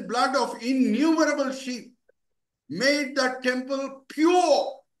innocent blood of innumerable sheep made the temple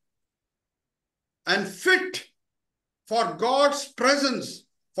pure and fit for God's presence,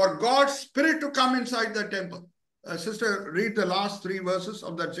 for God's Spirit to come inside the temple. Sister, read the last 3 verses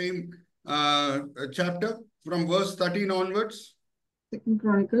of that same chapter from verse 13 onwards. Second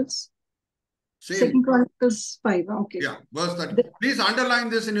Chronicles. Same. Second Chronicles 5. Okay. Yeah, verse 13. Please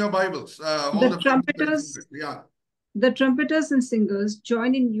underline this in your Bibles. The trumpeters and singers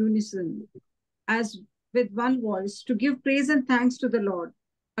join in unison as with one voice to give praise and thanks to the Lord.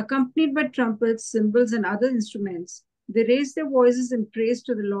 Accompanied by trumpets, cymbals, and other instruments, they raised their voices in praise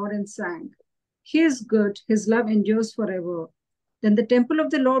to the Lord and sang, He is good, His love endures forever. Then the temple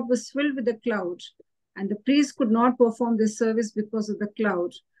of the Lord was filled with a cloud, and the priests could not perform their service because of the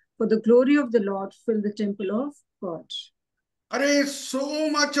cloud, for the glory of the Lord filled the temple of God. So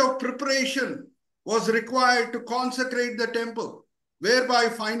much of preparation was required to consecrate the temple, whereby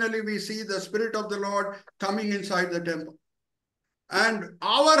finally we see the Spirit of the Lord coming inside the temple. And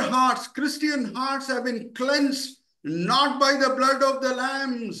our hearts, Christian hearts, have been cleansed not by the blood of the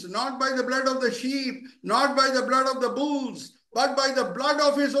lambs, not by the blood of the sheep, not by the blood of the bulls, but by the blood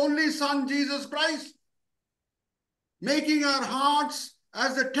of His only Son, Jesus Christ, making our hearts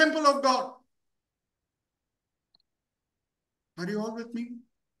as the temple of God. Are you all with me?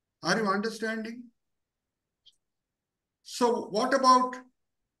 Are you understanding? So what about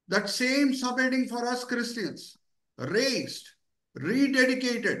that same subheading for us Christians? Raised,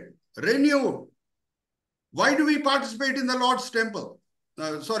 rededicated, renewed. Why do we participate in the Lord's temple?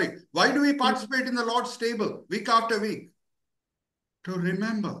 Why do we participate in the Lord's table week after week? To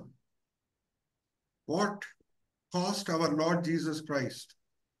remember what cost our Lord Jesus Christ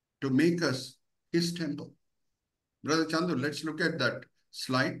to make us His temple. Brother Chandu, let's look at that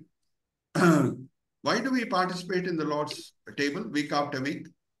slide. Why do we participate in the Lord's table week after week?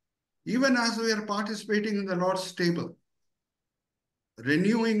 Even as we are participating in the Lord's table,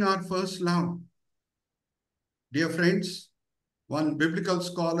 renewing our first love. Dear friends, one biblical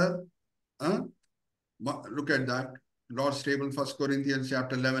scholar, look at that, Lord's table, 1 Corinthians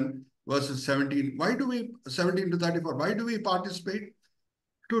chapter 11, verses 17. 17 to 34, why do we participate?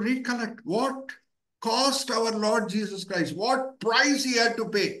 To recollect what cost our Lord Jesus Christ, what price He had to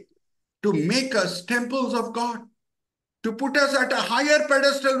pay to make us temples of God, to put us at a higher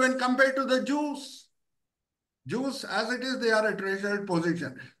pedestal when compared to the Jews. Jews, as it is, they are a treasured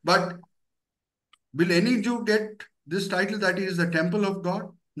position. But will any Jew get this title that he is the temple of God?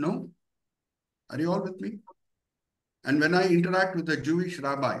 No. Are you all with me? And when I interact with the Jewish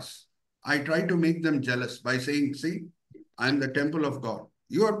rabbis, I try to make them jealous by saying, see, I'm the temple of God.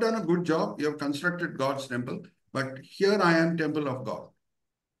 You have done a good job. You have constructed God's temple. But here I am, temple of God.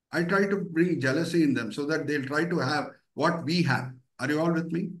 I try to bring jealousy in them so that they'll try to have what we have. Are you all with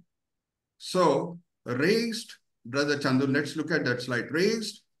me? So, raised, Brother Chandu, let's look at that slide.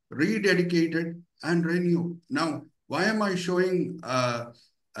 Raised, rededicated, and renewed. Now, why am I showing an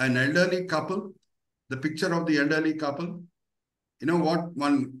elderly couple? The picture of the elderly couple. You know what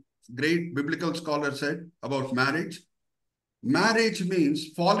one great biblical scholar said about marriage? Marriage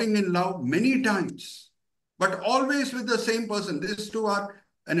means falling in love many times, but always with the same person. These two are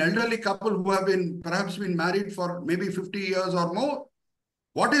an elderly couple who have perhaps been married for maybe 50 years or more.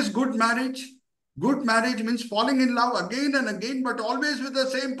 What is good marriage? Good marriage means falling in love again and again, but always with the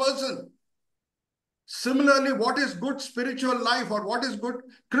same person. Similarly, what is good spiritual life or what is good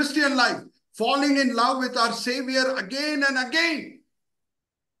Christian life? Falling in love with our Savior again and again.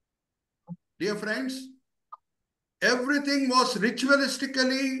 Dear friends, everything was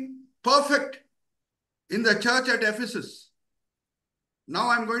ritualistically perfect in the church at Ephesus. Now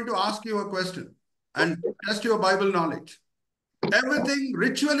I'm going to ask you a question and test your Bible knowledge. Everything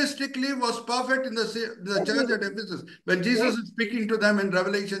ritualistically was perfect in the church at Ephesus. When Jesus is speaking to them in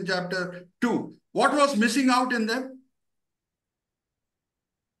Revelation chapter 2, what was missing out in them?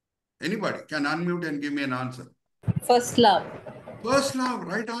 Anybody can unmute and give me an answer. First love. First love,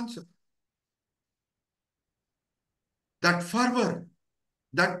 right answer. That fervor,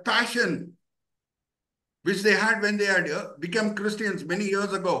 that passion, which they had when they had become Christians many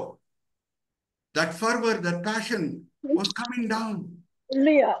years ago. That fervor, that passion was coming down.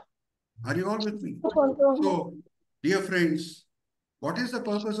 Leah. Are you all with me? So, dear friends, what is the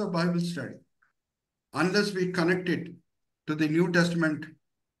purpose of Bible study? Unless we connect it to the New Testament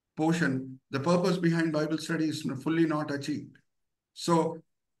portion, the purpose behind Bible study is fully not achieved. So,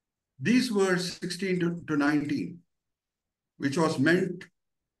 these words 16 to 19, which was meant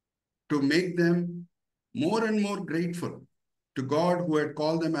to make them more and more grateful to God who had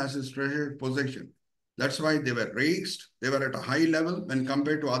called them as his treasured possession. That's why they were raised. They were at a high level when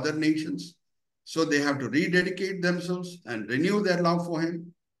compared to other nations. So they have to rededicate themselves and renew their love for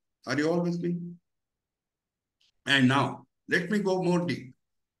him. Are you all with me? And now, let me go more deep.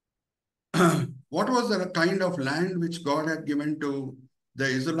 What was the kind of land which God had given to the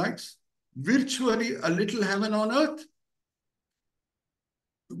Israelites? Virtually a little heaven on earth.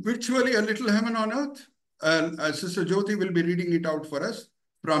 Virtually a little heaven on earth. Sister Jyoti will be reading it out for us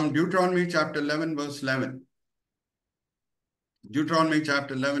from Deuteronomy chapter 11, verse 11. Deuteronomy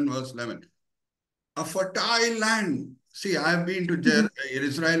chapter 11, verse 11. A fertile land. See, I have been to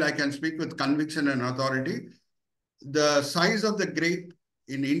Israel. I can speak with conviction and authority. The size of the grape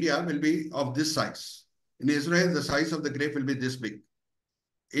in India will be of this size. In Israel, the size of the grape will be this big.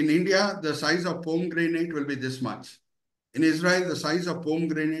 In India, the size of pomegranate will be this much. In Israel, the size of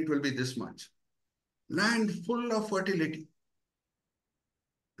pomegranate will be this much. Land full of fertility.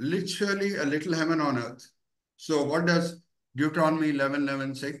 Literally a little heaven on earth. So what does Deuteronomy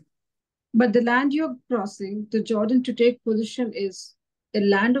 11:11 say? But the land you're crossing, the Jordan, to take possession is a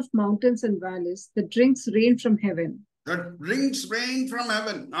land of mountains and valleys that drinks rain from heaven. That brings rain from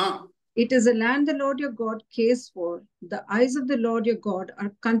heaven. It is a land the Lord your God cares for. The eyes of the Lord your God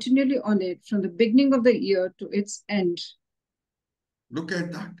are continually on it from the beginning of the year to its end. Look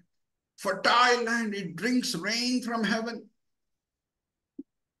at that. Fertile land, it drinks rain from heaven.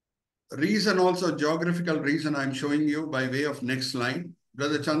 Reason also, geographical reason I'm showing you by way of next slide.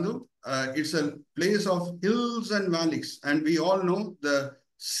 Brother Chandu, it's a place of hills and valleys. And we all know the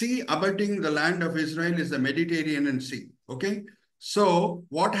sea abutting the land of Israel is the Mediterranean Sea. Okay. So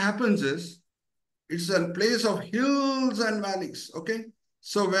what happens is, it's a place of hills and valleys. Okay.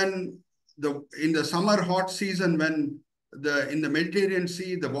 So when in the summer hot season, when in the Mediterranean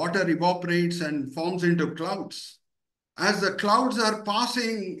Sea, the water evaporates and forms into clouds. As the clouds are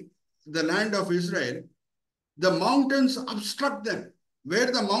passing the land of Israel, the mountains obstruct them. Where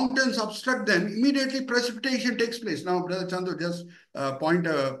the mountains obstruct them, immediately precipitation takes place. Now, Brother Chandu, just point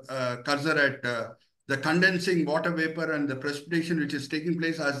a cursor at the condensing water vapor and the precipitation which is taking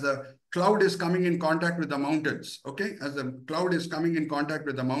place as the cloud is coming in contact with the mountains. Okay, as the cloud is coming in contact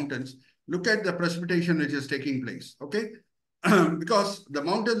with the mountains, look at the precipitation which is taking place. Okay, because the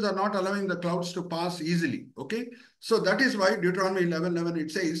mountains are not allowing the clouds to pass easily. Okay, so that is why Deuteronomy 11:11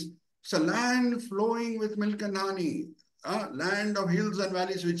 it says, it's a land flowing with milk and honey, land of hills and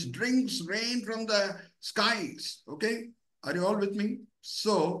valleys, which drinks rain from the skies. Okay, are you all with me?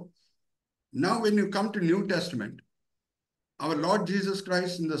 So now when you come to New Testament, our Lord Jesus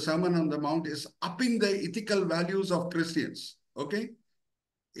Christ in the Sermon on the Mount is upping the ethical values of Christians. Okay,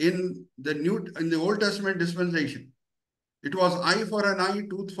 in the Old Testament dispensation, it was eye for an eye,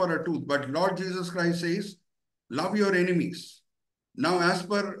 tooth for a tooth. But Lord Jesus Christ says, love your enemies. Now, as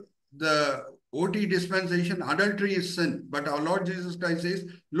per the OT dispensation, adultery is sin. But our Lord Jesus Christ says,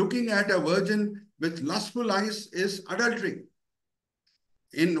 looking at a virgin with lustful eyes is adultery.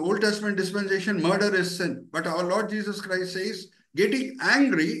 In Old Testament dispensation, murder is sin. But our Lord Jesus Christ says, getting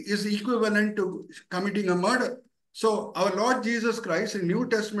angry is equivalent to committing a murder. So our Lord Jesus Christ in New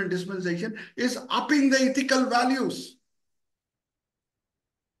Testament dispensation is upping the ethical values.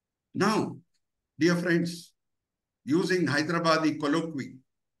 Now, dear friends, using Hyderabadi colloquy,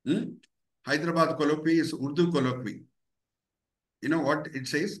 Hyderabad colloquy is Urdu colloquy. You know what it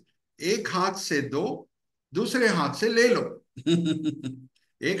says? Ek haath se do, dusre haath se le lo.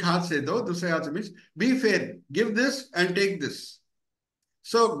 Ek haath se do, dusre haath se means be fair, give this and take this.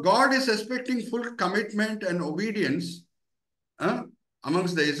 So God is expecting full commitment and obedience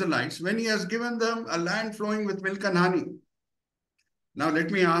amongst the Israelites when he has given them a land flowing with milk and honey. Now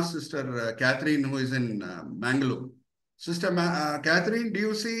let me ask Sister Catherine, who is in Mangalore. Sister Catherine, do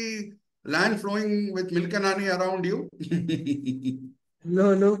you see land flowing with milk and honey around you?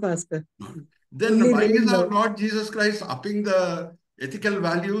 No, Pastor. Then Only why is rain, our no. Lord Jesus Christ upping the ethical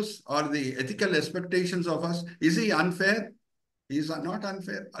values or the ethical expectations of us? Is he unfair? He is not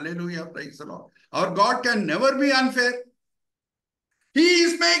unfair. Hallelujah. Praise the Lord. Our God can never be unfair. He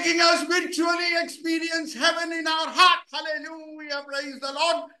is making us virtually experience heaven in our heart. Hallelujah. Praise the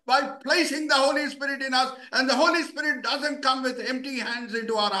Lord. By placing the Holy Spirit in us. And the Holy Spirit doesn't come with empty hands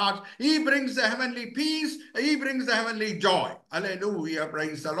into our hearts. He brings the heavenly peace. He brings the heavenly joy. Hallelujah.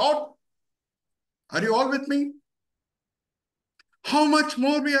 Praise the Lord. Are you all with me? How much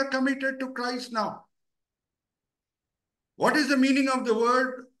more we are committed to Christ now? What is the meaning of the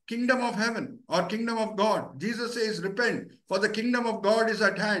word kingdom of heaven or kingdom of God? Jesus says, repent, for the kingdom of God is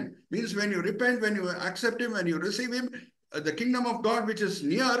at hand. Means when you repent, when you accept him, when you receive him, the kingdom of God which is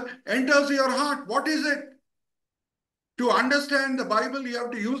near enters your heart. What is it? To understand the Bible, you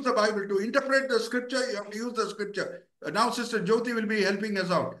have to use the Bible. To interpret the scripture, you have to use the scripture. Now Sister Jyoti will be helping us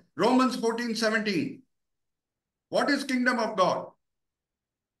out. Romans 14:17. What is kingdom of God?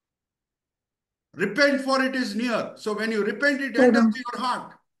 Repent, for it is near. So when you repent, it enters your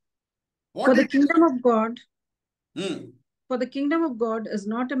heart. For the kingdom of God, Hmm. for the kingdom of God is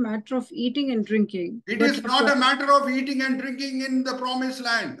not a matter of eating and drinking, It is not a matter of eating and drinking in the promised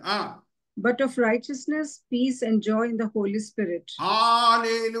land. but of righteousness, peace, and joy in the Holy Spirit.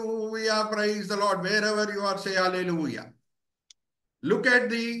 Hallelujah. Praise the Lord. Wherever you are, say hallelujah. Look at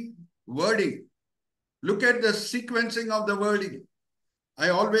the wording. Look at the sequencing of the wording. I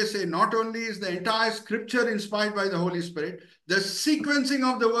always say not only is the entire scripture inspired by the Holy Spirit, the sequencing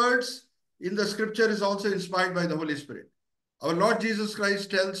of the words in the scripture is also inspired by the Holy Spirit. Our Lord Jesus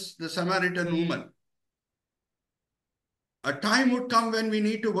Christ tells the Samaritan woman, a time would come when we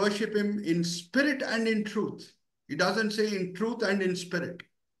need to worship him in spirit and in truth. He doesn't say in truth and in spirit.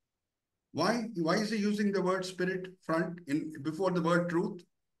 Why? Why is he using the word spirit before the word truth?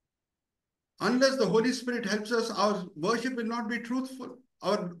 Unless the Holy Spirit helps us, our worship will not be truthful.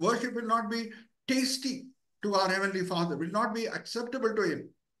 Our worship will not be tasty to our Heavenly Father, will not be acceptable to him.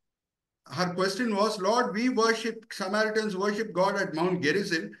 Her question was, Lord, Samaritans worship God at Mount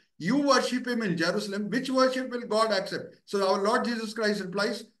Gerizim. You worship him in Jerusalem. Which worship will God accept? So our Lord Jesus Christ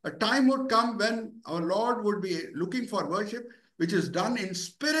replies, a time would come when our Lord would be looking for worship, which is done in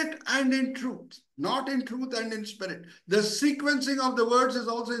spirit and in truth, not in truth and in spirit. The sequencing of the words is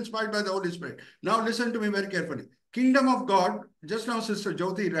also inspired by the Holy Spirit. Now listen to me very carefully. Kingdom of God, just now Sister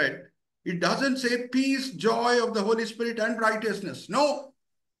Jyoti read, it doesn't say peace, joy of the Holy Spirit and righteousness. No.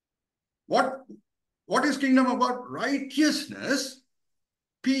 What is kingdom of God? Righteousness,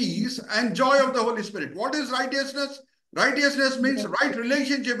 peace, and joy of the Holy Spirit. What is righteousness? Righteousness means right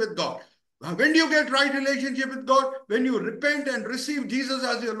relationship with God. When do you get right relationship with God? When you repent and receive Jesus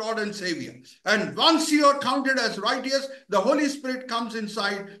as your Lord and Savior. And once you are counted as righteous, the Holy Spirit comes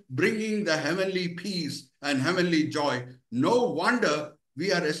inside, bringing the heavenly peace and heavenly joy. No wonder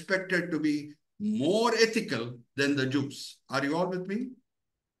we are expected to be more ethical than the Jews. Are you all with me?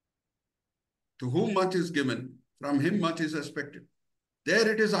 To whom much is given, from him much is expected. There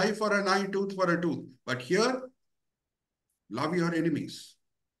it is eye for an eye, tooth for a tooth. But here, love your enemies.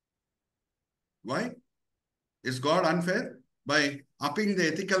 Why? Is God unfair by upping the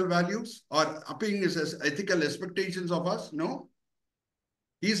ethical values or upping his ethical expectations of us? No.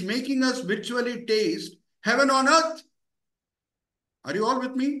 He's making us virtually taste heaven on earth. Are you all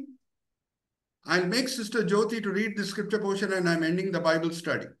with me? I'll make Sister Jyoti to read the scripture portion and I'm ending the Bible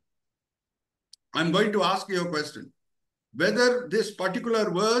study. I'm going to ask you a question. Whether this particular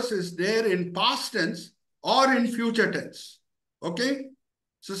verse is there in past tense or in future tense. Okay?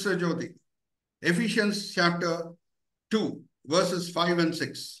 Sister Jyoti. Ephesians chapter 2, verses 5 and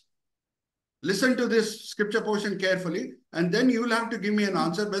 6. Listen to this scripture portion carefully, and then you will have to give me an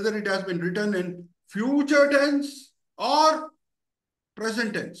answer whether it has been written in future tense or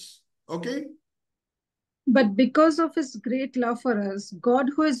present tense. Okay? But because of his great love for us, God,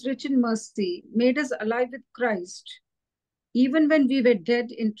 who is rich in mercy, made us alive with Christ, even when we were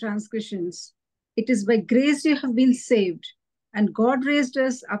dead in transgressions. It is by grace you have been saved, and God raised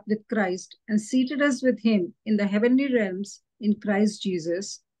us up with Christ and seated us with him in the heavenly realms in Christ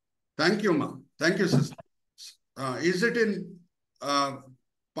Jesus. Thank you, ma'am. Thank you, sister. Is it in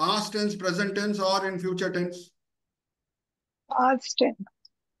past tense, present tense, or in future tense? Past tense.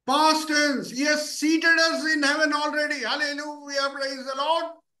 Past tense. He has seated us in heaven already. Hallelujah. Praise the Lord.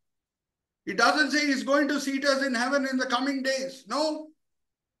 It doesn't say he's going to seat us in heaven in the coming days. No.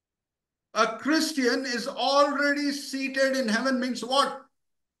 A Christian is already seated in heaven means what?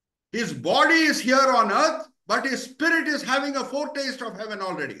 His body is here on earth, but his spirit is having a foretaste of heaven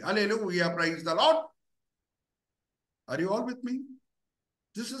already. Hallelujah, praise the Lord. Are you all with me?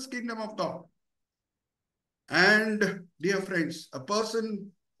 This is kingdom of God. And dear friends, a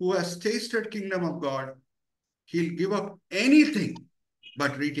person who has tasted kingdom of God, he'll give up anything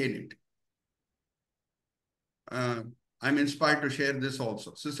but retain it. I'm inspired to share this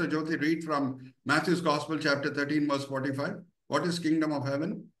also. Sister Jyoti, read from Matthew's Gospel, chapter 13, verse 45. What is kingdom of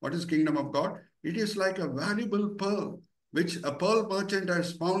heaven? What is kingdom of God? It is like a valuable pearl, which a pearl merchant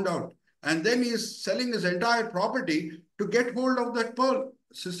has found out. And then he is selling his entire property to get hold of that pearl.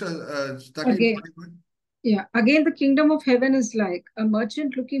 Sister 13:45. Again, the kingdom of heaven is like a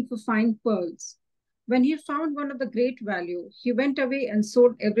merchant looking for fine pearls. When he found one of the great value, he went away and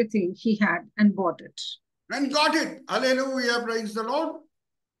sold everything he had and bought it. And got it. Hallelujah, praise the Lord.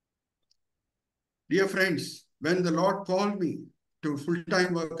 Dear friends, when the Lord called me to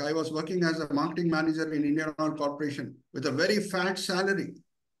full-time work, I was working as a marketing manager in Indian Oil Corporation with a very fat salary.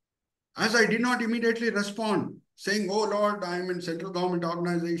 As I did not immediately respond, saying, oh Lord, I'm in central government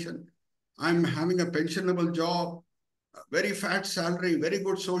organization. I'm having a pensionable job, a very fat salary, very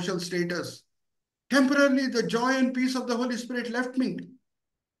good social status. Temporarily, the joy and peace of the Holy Spirit left me.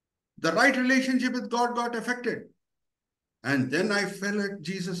 The right relationship with God got affected. And then I fell at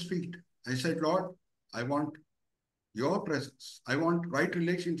Jesus' feet. I said, Lord, I want your presence. I want right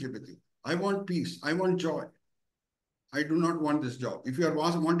relationship with you. I want peace. I want joy. I do not want this job. If you are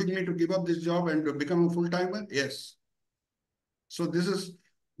wanting me to give up this job and to become a full-timer, yes. So this is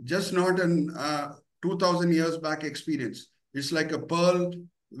just not an 2000 years back experience. It's like a pearl,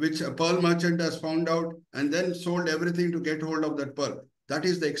 which a pearl merchant has found out and then sold everything to get hold of that pearl. That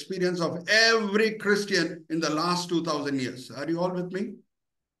is the experience of every Christian in the last 2000 years. Are you all with me?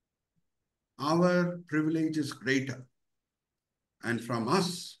 Our privilege is greater. And from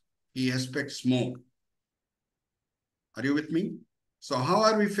us, he expects more. Are you with me? So how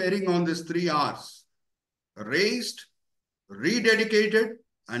are we faring on these 3 R's? Raised, rededicated,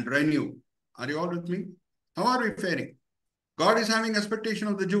 and renewed. Are you all with me? How are we faring? God is having expectation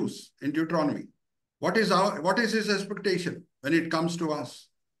of the Jews in Deuteronomy. What is his expectation when it comes to us?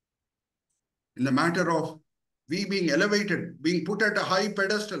 In the matter of we being elevated, being put at a high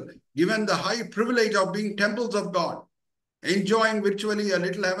pedestal, given the high privilege of being temples of God, enjoying virtually a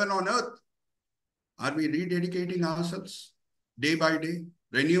little heaven on earth. Are we rededicating ourselves day by day,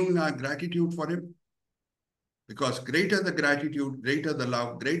 renewing our gratitude for him? Because greater the gratitude, greater the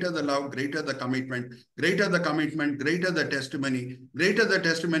love, greater the love, greater the commitment, greater the commitment, greater the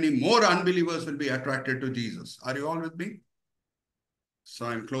testimony, more unbelievers will be attracted to Jesus. Are you all with me? So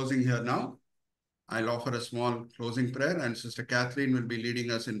I'm closing here now. I'll offer a small closing prayer and Sister Catherine will be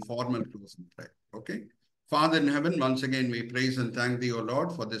leading us in formal closing prayer. Okay? Father in heaven, once again, we praise and thank thee, O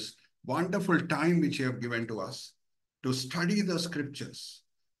Lord, for this wonderful time which you have given to us to study the scriptures,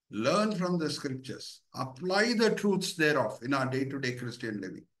 learn from the scriptures, apply the truths thereof in our day-to-day Christian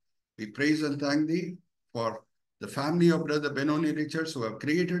living. We praise and thank thee for the family of Brother Benoni Richards who have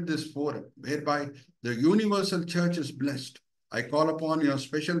created this forum whereby the universal church is blessed. I call upon your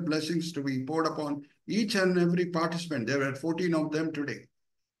special blessings to be poured upon each and every participant. There were 14 of them today.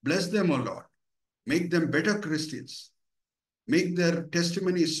 Bless them, O Lord. Make them better Christians. Make their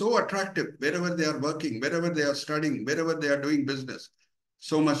testimony so attractive wherever they are working, wherever they are studying, wherever they are doing business.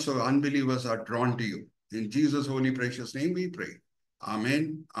 So much so unbelievers are drawn to you. In Jesus' holy precious name we pray.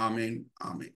 Amen, amen, amen.